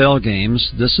of NFL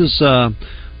games. This is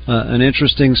an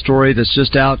interesting story that's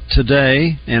just out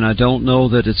today, and I don't know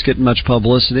that it's getting much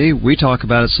publicity. We talk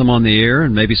about it some on the air,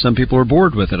 and maybe some people are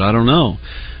bored with it. I don't know.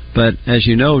 But as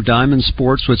you know, Diamond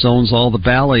Sports, which owns all the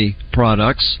Bally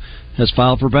products, has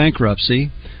filed for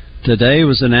bankruptcy. Today it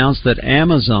was announced that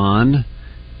Amazon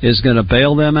is going to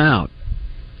bail them out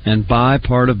and buy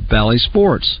part of Bally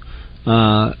Sports,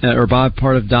 or buy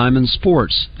part of Diamond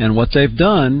Sports. And what they've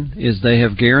done is they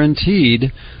have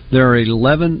guaranteed there are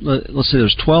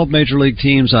 12 Major League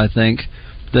teams, I think,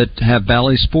 that have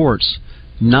Bally Sports.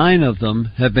 9 of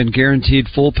them have been guaranteed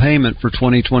full payment for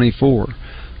 2024.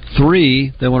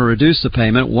 3, they want to reduce the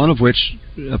payment, one of which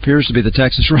appears to be the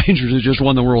Texas Rangers, who just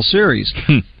won the World Series.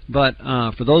 But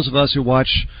for those of us who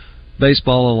watch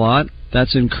baseball a lot,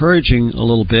 that's encouraging a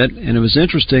little bit. And it was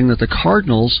interesting that the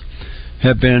Cardinals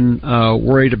have been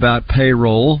worried about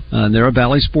payroll. They're a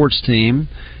Bally Sports team,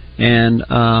 and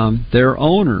their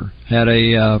owner had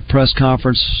a press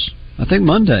conference, I think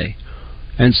Monday,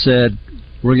 and said,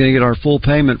 we're going to get our full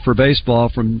payment for baseball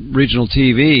from regional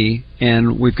TV,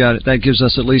 and that gives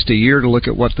us at least a year to look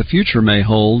at what the future may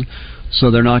hold,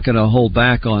 so they're not going to hold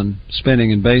back on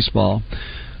spending in baseball.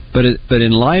 But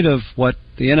in light of what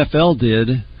the NFL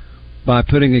did by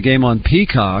putting a game on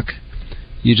Peacock,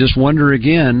 you just wonder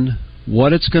again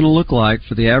what it's going to look like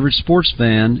for the average sports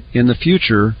fan in the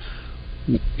future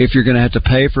if you're going to have to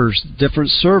pay for different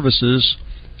services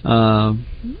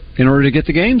in order to get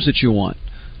the games that you want.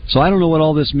 So I don't know what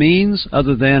all this means,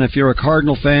 other than if you're a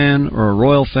Cardinal fan or a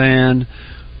Royal fan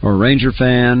or a Ranger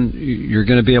fan, you're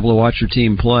going to be able to watch your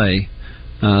team play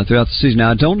throughout the season.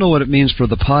 Now, I don't know what it means for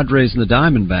the Padres and the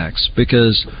Diamondbacks,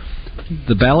 because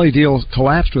the Bally deal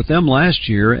collapsed with them last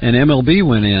year, and MLB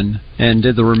went in and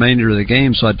did the remainder of the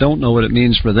game, so I don't know what it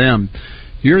means for them.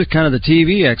 You're kind of the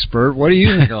TV expert. What do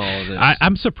you think of all of this?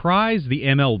 I'm surprised the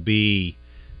MLB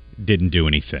didn't do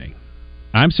anything.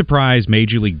 I'm surprised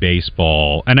Major League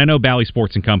Baseball, and I know Bally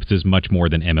Sports encompasses much more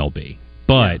than MLB,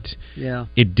 but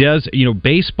it does,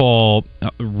 baseball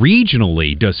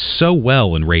regionally does so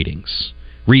well in ratings.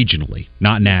 Regionally,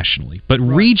 not nationally. But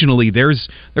regionally,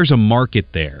 there's a market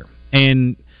there.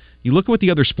 And you look at what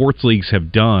the other sports leagues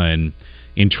have done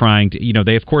in trying to,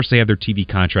 they have their TV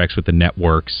contracts with the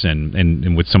networks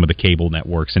and with some of the cable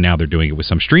networks, and now they're doing it with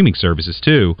some streaming services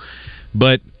too.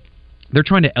 But they're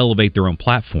trying to elevate their own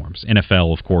platforms.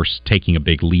 NFL, of course, taking a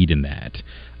big lead in that.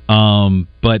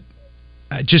 But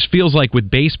it just feels like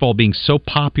with baseball being so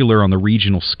popular on the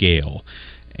regional scale,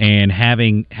 and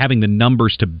having the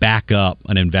numbers to back up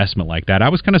an investment like that. I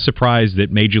was kind of surprised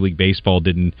that Major League Baseball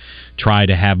didn't try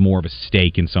to have more of a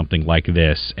stake in something like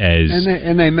this.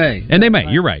 And they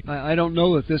may. You're right. I don't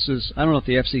know if this is. I don't know if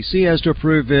the FCC has to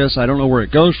approve this. I don't know where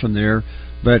it goes from there.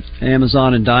 But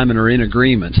Amazon and Diamond are in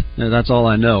agreement. That's all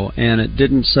I know. And it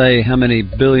didn't say how many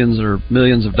billions or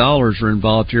millions of dollars are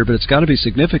involved here, but it's got to be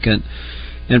significant.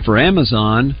 And for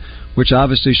Amazon, which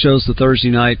obviously shows the Thursday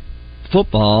night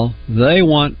football, they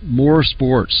want more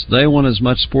sports. They want as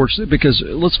much sports, because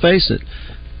let's face it,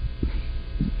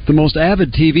 the most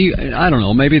avid TV, I don't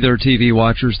know, maybe there are TV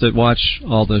watchers that watch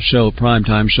all the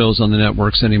primetime shows on the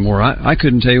networks anymore. I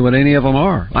couldn't tell you what any of them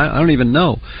are. I don't even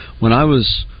know. When I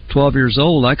was 12 years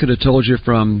old, I could have told you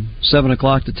from 7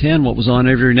 o'clock to 10 what was on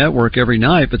every network every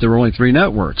night, but there were only 3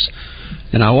 networks.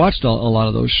 And I watched a lot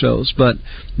of those shows. But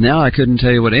now I couldn't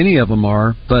tell you what any of them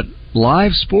are. But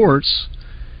live sports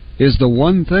is the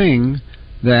one thing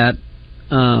that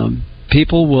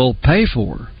people will pay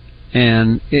for.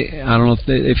 And I don't know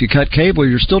if you cut cable,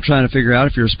 you're still trying to figure out,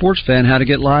 if you're a sports fan, how to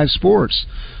get live sports.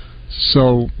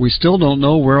 So we still don't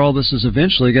know where all this is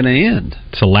eventually going to end.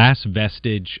 It's the last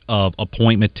vestige of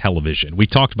appointment television. We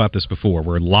talked about this before,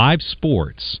 where live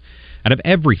sports, out of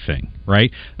everything, right?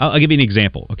 I'll give you an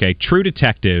example. Okay, True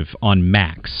Detective on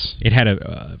Max. It had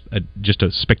just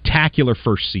a spectacular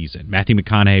first season. Matthew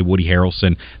McConaughey, Woody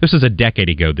Harrelson. This is a decade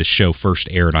ago. This show first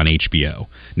aired on HBO.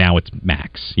 Now it's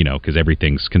Max, because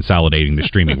everything's consolidating the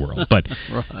streaming world. But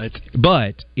right.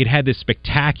 But it had this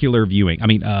spectacular viewing. I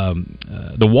mean,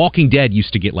 The Walking Dead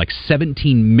used to get like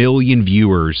 17 million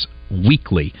viewers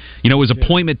weekly. It was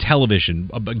appointment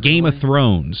television. Game of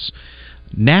Thrones.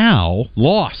 Now,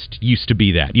 Lost used to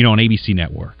be that, on ABC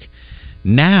Network.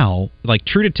 Now, like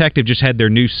True Detective just had their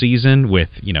new season with,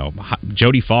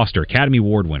 Jodie Foster, Academy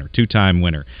Award winner, 2-time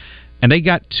winner. And they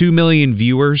got 2 million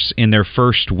viewers in their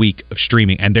first week of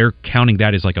streaming, and they're counting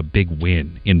that as like a big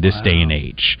win in this day and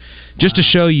age. Just to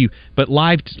show you, but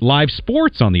live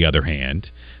sports, on the other hand,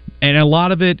 and a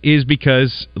lot of it is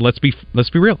because, let's be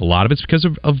real, a lot of it's because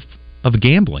of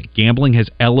gambling. Gambling has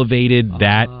elevated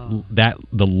the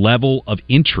level of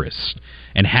interest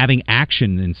and having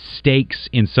action and stakes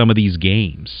in some of these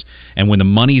games. And when the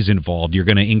money's involved, you're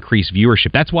going to increase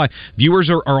viewership. That's why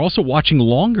viewers are also watching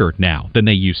longer now than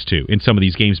they used to in some of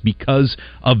these games, because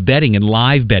of betting and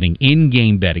live betting,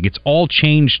 in-game betting. It's all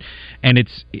changed, and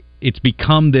it's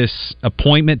become this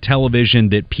appointment television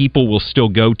that people will still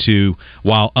go to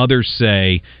while others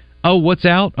say, oh, what's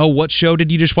out? Oh, what show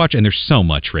did you just watch? And there's so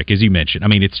much, Rick, as you mentioned. I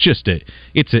mean, it's just an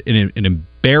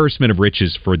embarrassment of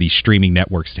riches for these streaming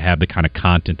networks to have the kind of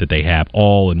content that they have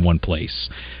all in one place.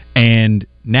 And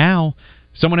now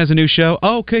someone has a new show.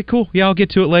 Oh, okay, cool. Yeah, I'll get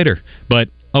to it later. But,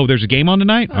 there's a game on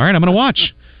tonight? All right, I'm going to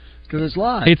watch. Because it's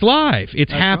live. It's live.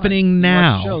 It's happening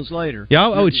now. Shows later.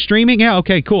 Yeah. It's streaming. Yeah.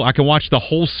 Okay. Cool. I can watch the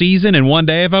whole season in one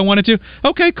day if I wanted to.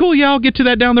 Okay. Cool. Yeah. I'll get to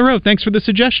that down the road. Thanks for the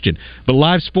suggestion. But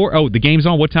live sport. Oh, the game's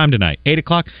on. What time tonight? 8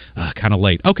 o'clock. Kind of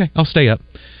late. Okay. I'll stay up.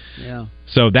 Yeah.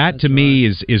 So that's to me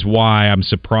is why I'm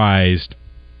surprised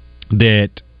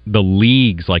that the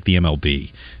leagues like the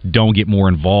MLB don't get more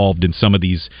involved in some of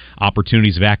these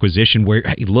opportunities of acquisition. Where,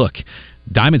 hey, look.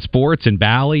 Diamond Sports and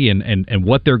Bally and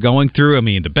what they're going through. I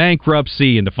mean, the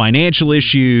bankruptcy and the financial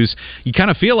issues. You kind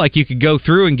of feel like you could go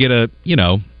through and get a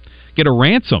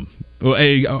ransom.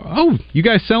 Oh, you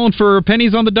guys selling for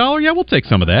pennies on the dollar? Yeah, we'll take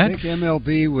some of that. I think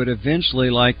MLB would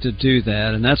eventually like to do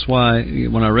that, and that's why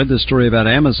when I read this story about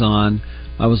Amazon,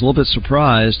 I was a little bit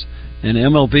surprised. And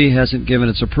MLB hasn't given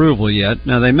its approval yet.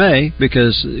 Now they may,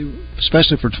 because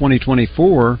especially for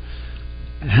 2024.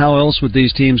 How else would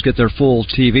these teams get their full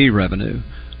TV revenue?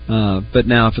 But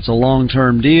now, if it's a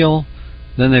long-term deal,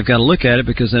 then they've got to look at it,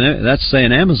 because that's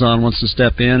saying Amazon wants to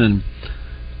step in, and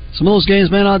some of those games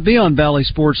may not be on Bally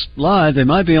Sports Live. They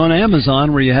might be on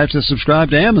Amazon, where you have to subscribe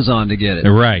to Amazon to get it.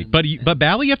 Right, but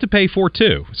Bally you have to pay for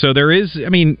too. So there is, I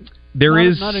mean,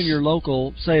 not in your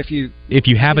local. Say if you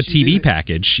have a TV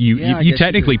package, you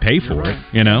technically pay for it.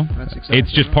 That's exactly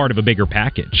it's just part of a bigger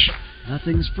package.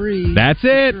 Nothing's free. That's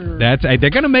it. Sure.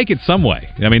 They're going to make it some way.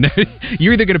 I mean,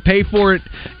 you're either going to pay for it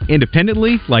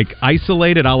independently, like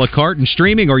isolated a la carte and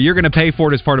streaming, or you're going to pay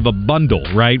for it as part of a bundle,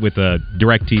 right, with a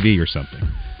DirecTV or something.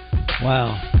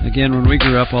 Wow. Again, when we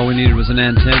grew up, all we needed was an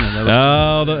antenna.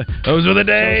 Those were the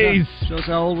days. Shows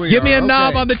how old we are. Give me a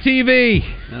knob on the TV.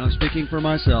 And I'm speaking for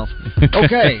myself.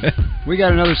 Okay. We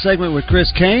got another segment with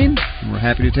Chris Kane, and we're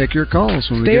happy to take your calls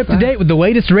when we get back. Stay up to date with the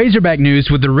latest Razorback news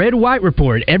with the Red White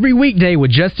Report every weekday with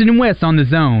Justin and Wes on The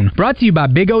Zone. Brought to you by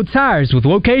Big O Tires with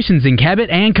locations in Cabot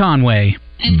and Conway.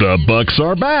 The Bucks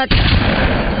are back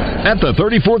at the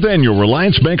 34th Annual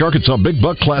Reliance Bank Arkansas Big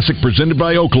Buck Classic presented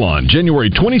by Oaklawn, January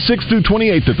 26th through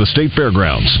 28th at the State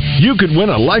Fairgrounds. You could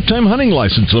win a lifetime hunting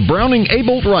license, a Browning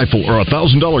A-Bolt rifle, or a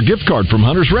 $1,000 gift card from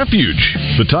Hunter's Refuge.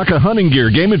 The Taka Hunting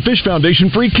Gear Game & Fish Foundation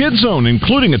free kids zone,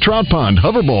 including a trout pond,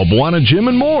 hoverball, Bwana Gym,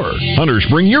 and more. Hunters,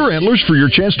 bring your antlers for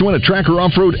your chance to win a Tracker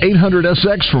Off-Road 800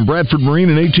 SX from Bradford Marine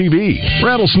and ATV.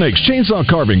 Rattlesnakes, chainsaw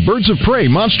carving, birds of prey,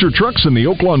 monster trucks, and the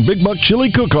Oaklawn Big Buck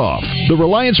Chili Cook-Off. The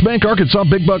Reliance Bank Arkansas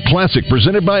Big Buck Classic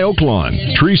presented by Oaklawn.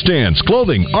 Tree stands,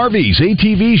 clothing, RVs,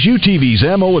 ATVs, UTVs,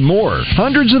 ammo, and more.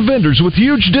 Hundreds of vendors with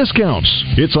huge discounts.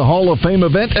 It's a Hall of Fame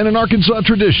event and an Arkansas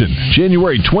tradition.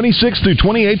 January 26th through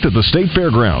 28th at the State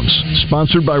Fairgrounds.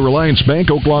 Sponsored by Reliance Bank,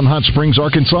 Oaklawn Hot Springs,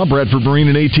 Arkansas, Bradford Marine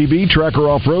and ATV, Tracker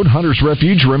Off-Road, Hunter's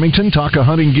Refuge, Remington, Taka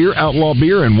Hunting Gear, Outlaw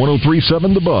Beer, and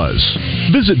 1037 The Buzz.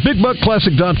 Visit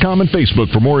BigBuckClassic.com and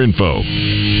Facebook for more info.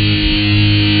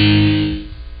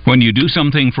 When you do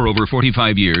something for over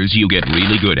 45 years, you get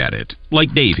really good at it.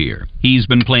 Like Dave here. He's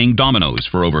been playing dominoes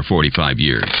for over 45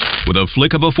 years. With a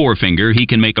flick of a forefinger, he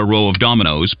can make a row of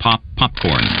dominoes pop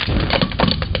popcorn.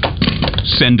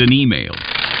 Send an email.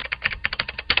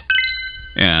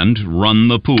 And run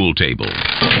the pool table.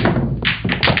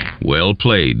 Well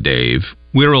played, Dave.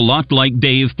 We're a lot like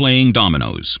Dave playing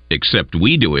dominoes, except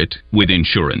we do it with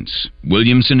insurance.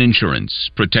 Williamson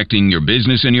Insurance, protecting your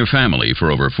business and your family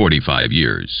for over 45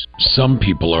 years. Some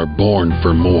people are born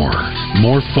for more.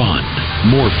 More fun,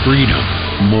 more freedom,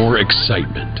 more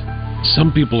excitement.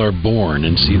 Some people are born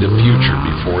and see the future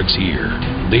before it's here.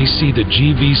 They see the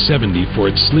GV70 for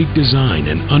its sleek design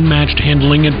and unmatched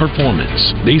handling and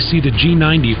performance. They see the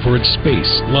G90 for its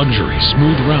space, luxury,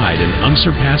 smooth ride, and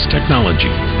unsurpassed technology.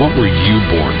 What were you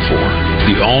born for?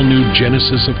 The all-new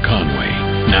Genesis of Conway.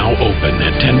 Now open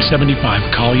at 1075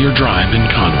 Collier Drive in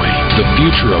Conway. The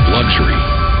future of luxury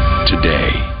today.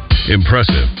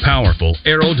 Impressive, powerful,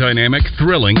 aerodynamic,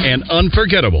 thrilling, and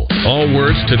unforgettable. All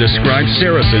words to describe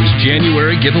Saracen's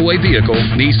January giveaway vehicle,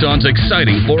 Nissan's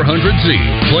exciting 400Z.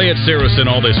 Play at Saracen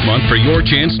all this month for your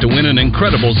chance to win an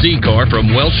incredible Z car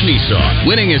from Welch Nissan.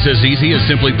 Winning is as easy as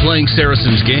simply playing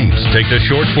Saracen's games. Take the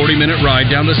short 40-minute ride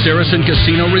down to Saracen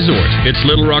Casino Resort. It's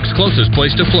Little Rock's closest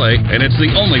place to play, and it's the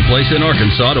only place in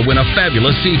Arkansas to win a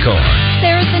fabulous Z car.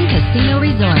 Saracen Casino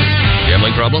Resort.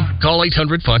 Gambling problem? Call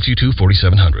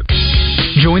 800-522-4700.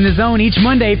 Join the zone each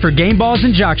Monday for game balls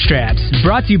and jock straps.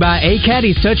 Brought to you by A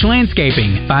Caddy's Touch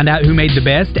Landscaping. Find out who made the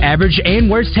best, average, and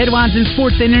worst headlines in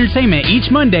sports and entertainment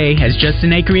each Monday as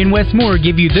Justin Akery and Wes Moore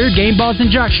give you their game balls and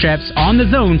jock straps on the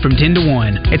zone from 10 to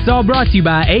 1. It's all brought to you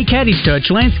by A Caddy's Touch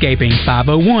Landscaping,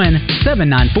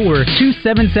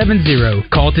 501-794-2770.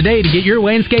 Call today to get your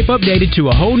landscape updated to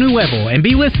a whole new level and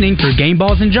be listening for game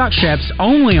balls and jock straps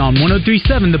only on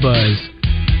 1037 The Buzz.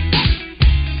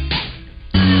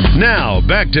 Now,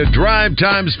 back to Drive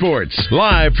Time Sports,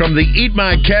 live from the Eat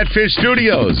My Catfish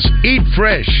studios. Eat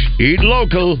fresh, eat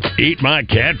local, eat my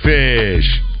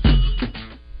catfish.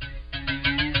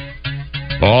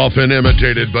 Often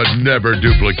imitated but never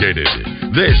duplicated.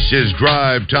 This is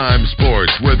Drive Time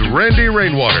Sports with Randy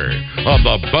Rainwater on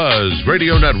the Buzz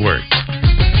Radio Network.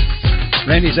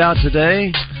 Randy's out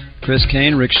today. Chris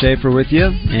Kane, Rick Shaeffer with you,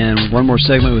 and one more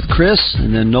segment with Chris,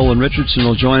 and then Nolan Richardson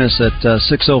will join us at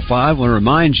 6:05. I want to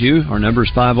remind you, our number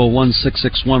is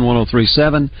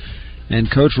 501-661-1037, and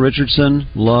Coach Richardson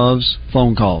loves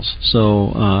phone calls.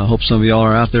 So I hope some of y'all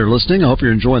are out there listening. I hope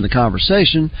you're enjoying the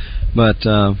conversation, but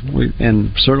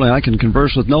and certainly I can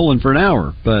converse with Nolan for an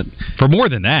hour. But for more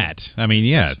than that, I mean,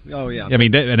 yeah. Oh yeah. I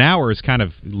mean, an hour is kind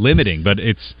of limiting, but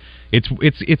it's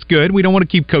good. We don't want to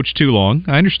keep Coach too long.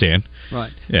 I understand.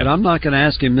 Right. Yeah. But I'm not going to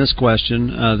ask him this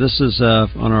question. This is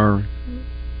on our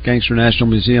Gangster National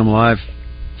Museum Live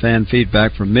fan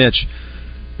feedback from Mitch.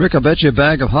 Rick, I bet you a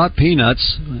bag of hot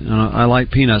peanuts, I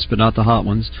like peanuts but not the hot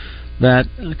ones, that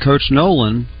Coach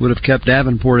Nolan would have kept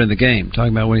Davenport in the game,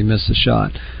 talking about when he missed the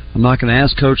shot. I'm not going to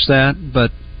ask Coach that,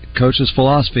 but Coach's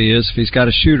philosophy is if he's got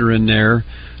a shooter in there,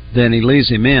 then he leaves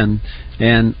him in.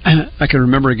 And I can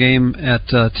remember a game at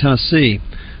Tennessee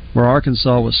where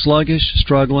Arkansas was sluggish,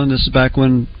 struggling. This is back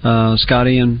when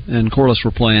Scotty and Corliss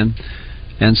were playing.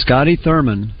 And Scotty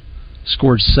Thurman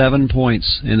scored 7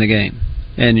 points in the game.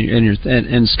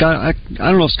 And Scott, I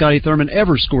don't know if Scotty Thurman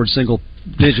ever scored single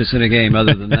digits in a game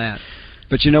other than that.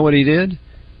 But you know what he did?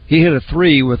 He hit a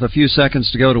three with a few seconds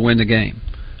to go to win the game.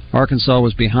 Arkansas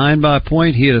was behind by a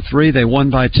point. He hit a three. They won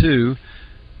by 2.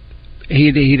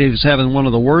 He was having one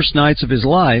of the worst nights of his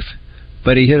life,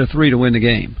 but he hit a three to win the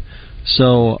game.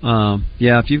 So,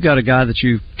 if you've got a guy that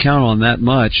you count on that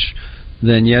much,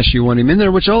 then yes, you want him in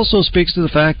there, which also speaks to the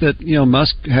fact that,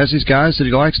 Musk has these guys that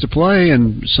he likes to play,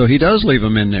 and so he does leave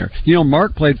them in there.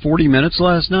 Mark played 40 minutes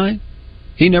last night.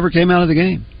 He never came out of the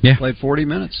game. Yeah. Played 40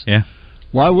 minutes. Yeah.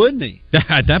 Why wouldn't he?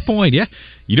 At that point, yeah.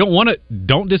 You don't want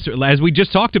to, as we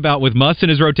just talked about with Musk and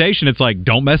his rotation, it's like,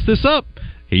 don't mess this up.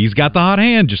 He's got the hot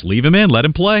hand. Just leave him in. Let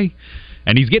him play.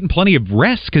 And he's getting plenty of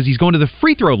rest because he's going to the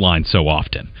free throw line so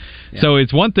often. Yeah. So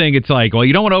it's one thing, it's like, well,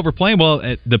 you don't want to overplay him. Well,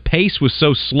 the pace was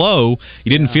so slow,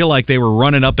 you didn't feel like they were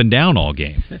running up and down all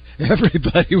game.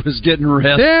 Everybody was getting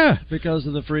rest because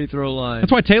of the free throw line.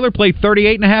 That's why Taylor played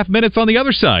 38.5 minutes on the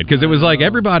other side, because it was like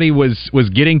everybody was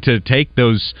getting to take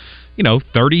those,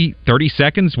 30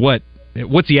 seconds.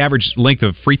 What's the average length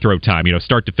of free throw time?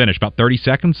 Start to finish, about 30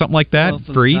 seconds, something like that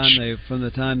for each. From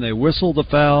the time they whistle the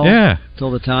foul,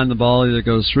 till the time the ball either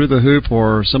goes through the hoop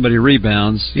or somebody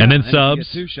rebounds, and then subs.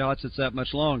 If you get 2 shots, it's that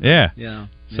much longer. Yeah.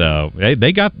 So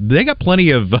they got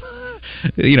plenty of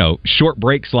short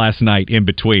breaks last night in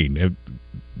between.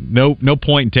 No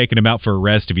point in taking him out for a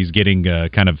rest if he's getting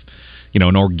kind of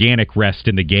an organic rest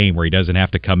in the game where he doesn't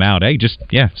have to come out. Hey, just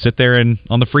sit there and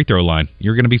on the free throw line.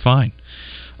 You're going to be fine.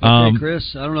 Okay,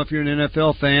 Chris, I don't know if you're an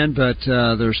NFL fan, but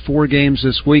there's 4 games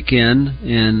this weekend,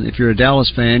 and if you're a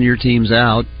Dallas fan, your team's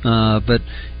out. But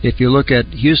if you look at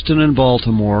Houston and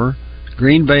Baltimore,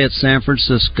 Green Bay at San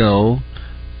Francisco,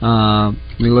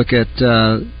 we look at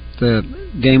the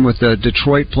game with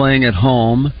Detroit playing at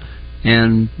home,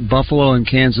 and Buffalo and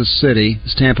Kansas City.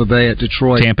 It's Tampa Bay at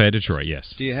Detroit. Tampa at Detroit,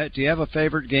 yes. Do you have a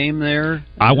favorite game there?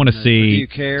 I want to see do you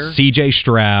care? C.J.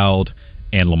 Stroud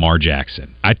and Lamar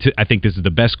Jackson. I think this is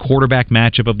the best quarterback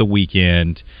matchup of the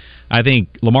weekend. I think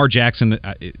Lamar Jackson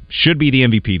should be the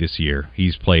MVP this year.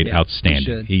 He's played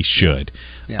outstanding. He should.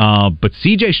 Yeah. But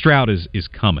C.J. Stroud is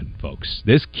coming, folks.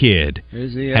 This kid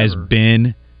has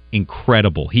been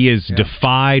incredible. He has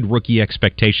defied rookie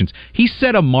expectations. He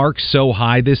set a mark so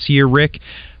high this year, Rick.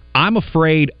 I'm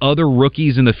afraid other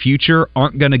rookies in the future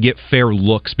aren't going to get fair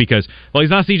looks because, well, he's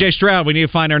not C.J. Stroud. We need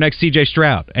to find our next C.J.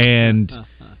 Stroud. And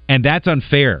that's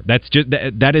unfair. That's just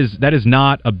that is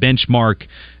not a benchmark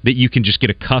that you can just get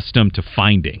accustomed to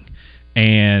finding.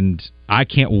 And I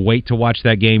can't wait to watch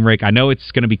that game, Rick. I know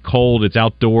it's going to be cold. It's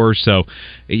outdoors, so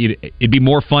it'd be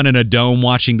more fun in a dome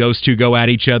watching those two go at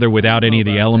each other without any of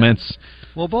the elements. That.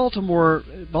 Well,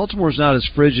 Baltimore's not as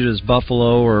frigid as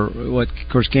Buffalo or what,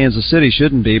 of course, Kansas City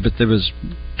shouldn't be, but there was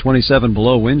 27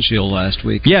 below wind chill last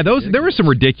week. Yeah, there were some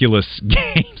ridiculous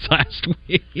games last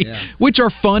week, which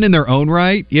are fun in their own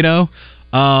right,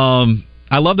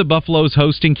 I love that Buffalo's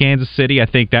hosting Kansas City. I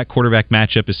think that quarterback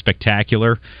matchup is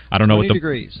spectacular. I don't know what 20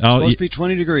 degrees. It's supposed to be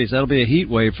 20 degrees. That'll be a heat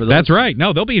wave for those. That's right.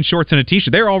 No, they'll be in shorts and a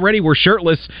T-shirt. They already were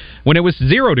shirtless when it was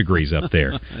 0 degrees up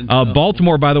there.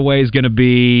 Baltimore, by the way, is going to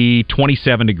be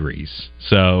 27 degrees.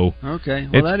 So okay,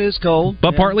 well, that is cold.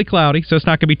 But partly cloudy, so it's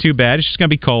not going to be too bad. It's just going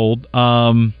to be cold.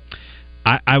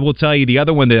 I will tell you the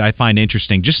other one that I find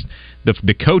interesting, just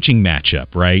the coaching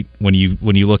matchup, right? When you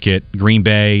look at Green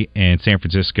Bay and San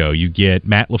Francisco, you get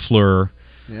Matt LaFleur,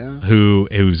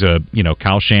 who's a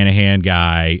Kyle Shanahan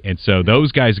guy, and so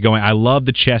those guys going. I love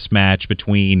the chess match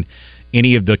between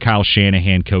any of the Kyle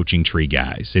Shanahan coaching tree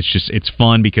guys. It's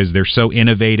fun because they're so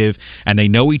innovative and they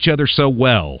know each other so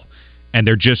well, and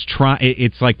they're just trying.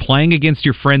 It's like playing against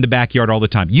your friend in the backyard all the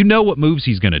time. You know what moves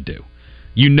he's going to do.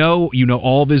 You know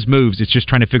all of his moves. It's just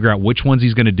trying to figure out which ones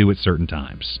he's going to do at certain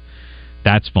times.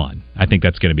 That's fun. I think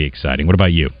that's going to be exciting. What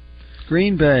about you?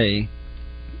 Green Bay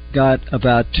got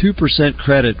about 2%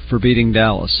 credit for beating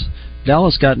Dallas.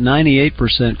 Dallas got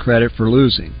 98% credit for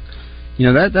losing.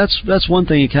 That's one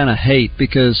thing you kind of hate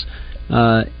because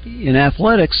in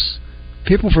athletics,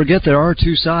 people forget there are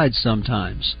two sides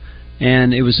sometimes.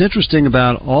 And it was interesting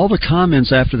about all the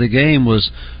comments after the game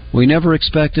was, we never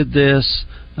expected this.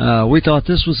 We thought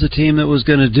this was the team that was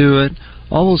going to do it.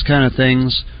 All those kind of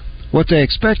things. What they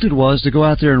expected was to go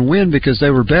out there and win because they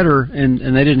were better and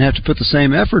they didn't have to put the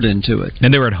same effort into it.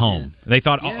 And they were at home. They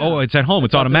thought, it's at home.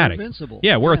 It's automatic.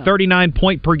 Yeah, we're a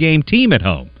 39-point-per-game team at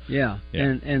home. Yeah.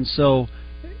 And so,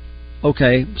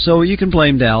 okay, so you can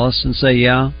blame Dallas and say,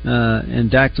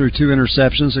 and Dak threw 2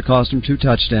 interceptions that cost him 2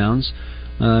 touchdowns.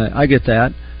 I get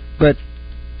that. But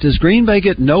does Green Bay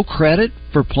get no credit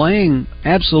for playing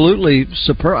absolutely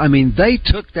superb? I mean, they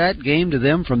took that game to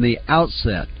them from the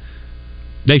outset.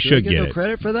 They should get no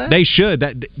credit for that? They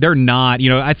should. They're not.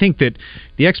 I think that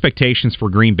the expectations for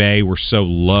Green Bay were so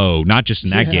low, not just in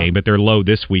that game, but they're low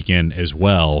this weekend as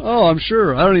well. Oh, I'm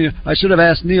sure. I should have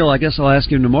asked Neil. I guess I'll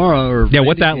ask him tomorrow. Or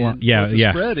what that what the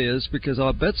spread is, because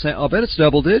I'll bet it's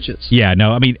double digits. Yeah,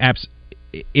 no, I mean,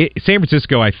 San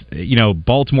Francisco,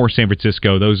 Baltimore, San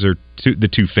Francisco, those are the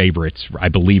two favorites, I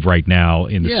believe, right now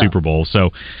in the Super Bowl.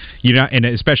 So, and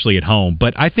especially at home.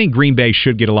 But I think Green Bay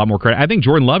should get a lot more credit. I think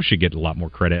Jordan Love should get a lot more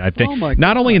credit. I think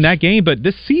not only in that game, but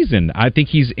this season, I think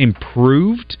he's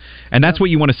improved, and that's what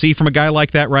you want to see from a guy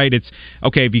like that, right? It's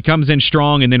okay if he comes in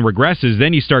strong and then regresses,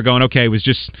 then you start going, okay, it was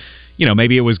just,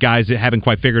 maybe it was guys that haven't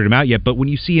quite figured him out yet. But when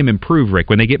you see him improve, Rick,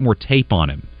 when they get more tape on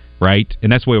him. Right?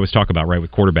 And that's what we always talk about, right,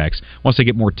 with quarterbacks. Once they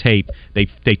get more tape, they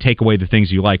take away the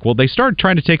things you like. Well, they started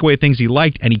trying to take away the things he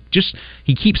liked, and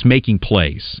he keeps making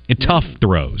plays and tough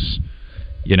throws.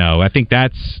 I think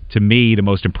that's, to me, the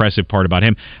most impressive part about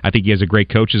him. I think he has a great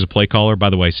coach as a play caller.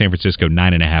 By the way, San Francisco,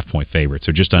 9.5-point favorite,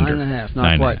 so just under. 9.5,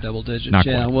 not quite double digits. Not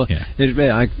quite. Well, yeah.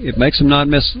 It makes him not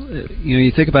miss.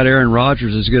 You think about Aaron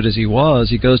Rodgers, as good as he was,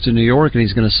 he goes to New York and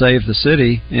he's going to save the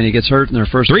city, and he gets hurt in their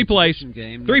first 3 plays.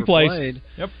 Game. 3 plays. Played.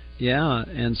 Yep. Yeah,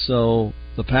 and so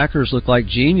the Packers look like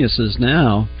geniuses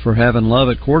now for having Love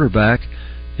at quarterback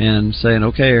and saying,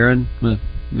 okay, Aaron,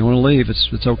 you want to leave,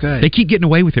 it's okay. They keep getting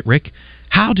away with it, Rick.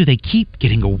 How do they keep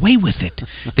getting away with it?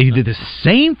 They did the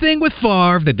same thing with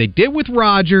Favre that they did with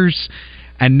Rodgers,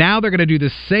 and now they're going to do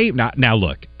the same. Now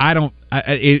look, I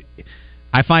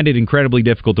find it incredibly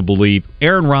difficult to believe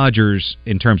Aaron Rodgers,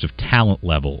 in terms of talent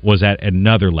level, was at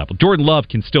another level. Jordan Love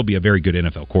can still be a very good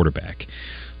NFL quarterback,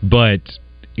 but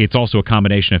it's also a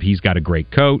combination of he's got a great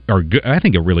coach, I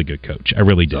think a really good coach. I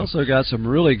really do. He's also got some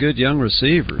really good young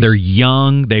receivers. They're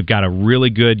young. They've got a really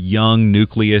good young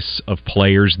nucleus of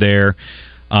players there.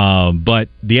 But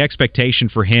the expectation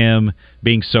for him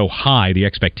being so high, the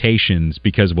expectations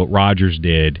because of what Rodgers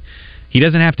did, he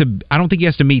doesn't have to. I don't think he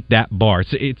has to meet that bar.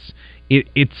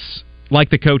 It's like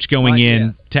the coach going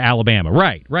in to Alabama,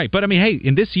 right? But I mean, hey,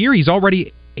 in this year he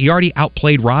already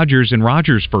outplayed Rodgers in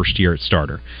Rodgers' first year at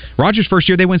starter. Rodgers' first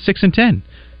year, they went 6-10.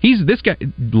 This guy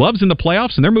loves in the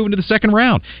playoffs, and they're moving to the second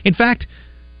round. In fact,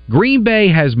 Green Bay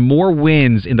has more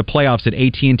wins in the playoffs at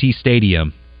AT&T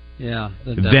Stadium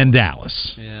than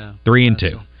Dallas. Yeah,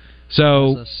 3-2.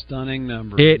 So that's a stunning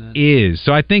number. It is.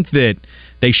 So I think that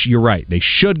you're right. They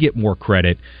should get more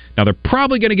credit. Now they're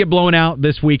probably going to get blown out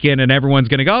this weekend, and everyone's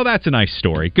going to go, "Oh, that's a nice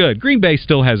story." Good. Green Bay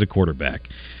still has a quarterback,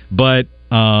 but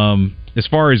as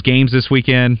far as games this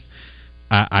weekend,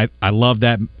 I love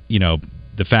that,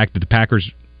 the fact that the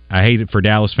Packers, I hate it for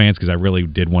Dallas fans because I really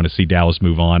did want to see Dallas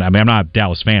move on. I mean, I'm not a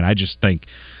Dallas fan. I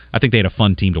think they had a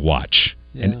fun team to watch,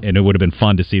 and it would have been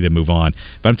fun to see them move on.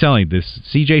 But I'm telling you, this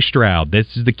C.J. Stroud,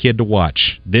 this is the kid to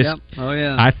watch.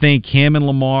 I think him and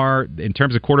Lamar, in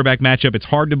terms of quarterback matchup, it's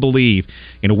hard to believe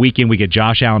in a weekend we get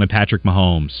Josh Allen and Patrick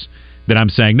Mahomes. That I'm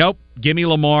saying, nope, give me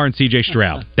Lamar and C.J.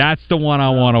 Stroud. That's the one I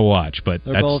want to watch. But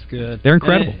they're both good. They're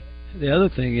incredible. And the other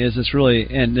thing is, it's really,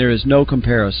 and there is no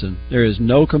comparison. There is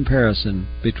no comparison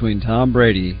between Tom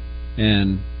Brady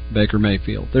and Baker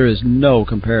Mayfield. There is no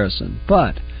comparison.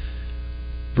 But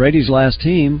Brady's last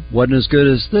team wasn't as good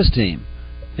as this team.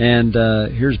 And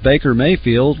here's Baker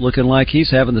Mayfield looking like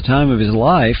he's having the time of his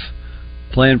life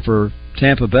playing for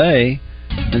Tampa Bay.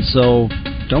 And so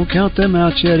don't count them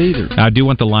out yet either. I do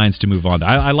want the Lions to move on.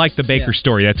 I like the Baker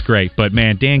story. That's great. But,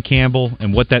 man, Dan Campbell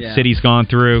and what that city's gone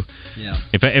through. Yeah.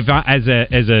 If I, as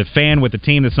a fan with a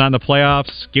team that's not in the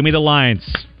playoffs, give me the Lions.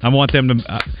 I want them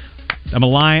to. I'm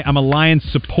a Lions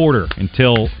supporter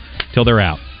until they're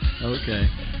out. Okay.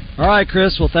 All right,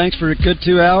 Chris. Well, thanks for a good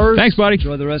 2 hours. Thanks, buddy.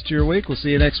 Enjoy the rest of your week. We'll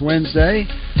see you next Wednesday.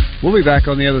 We'll be back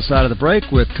on the other side of the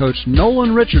break with Coach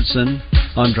Nolan Richardson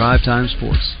on Drive Time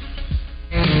Sports.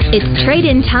 It's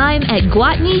trade-in time at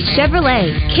Guatney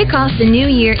Chevrolet. Kick off the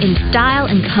new year in style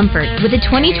and comfort with the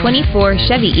 2024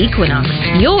 Chevy Equinox.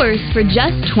 Yours for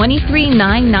just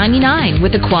 $23,999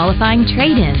 with a qualifying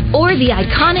trade-in. Or the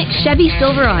iconic Chevy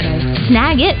Silverado.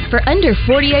 Snag it for under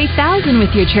 $48,000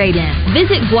 with your trade-in.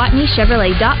 Visit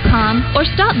GuatneyChevrolet.com or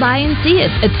stop by and see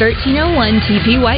us at 1301 TP White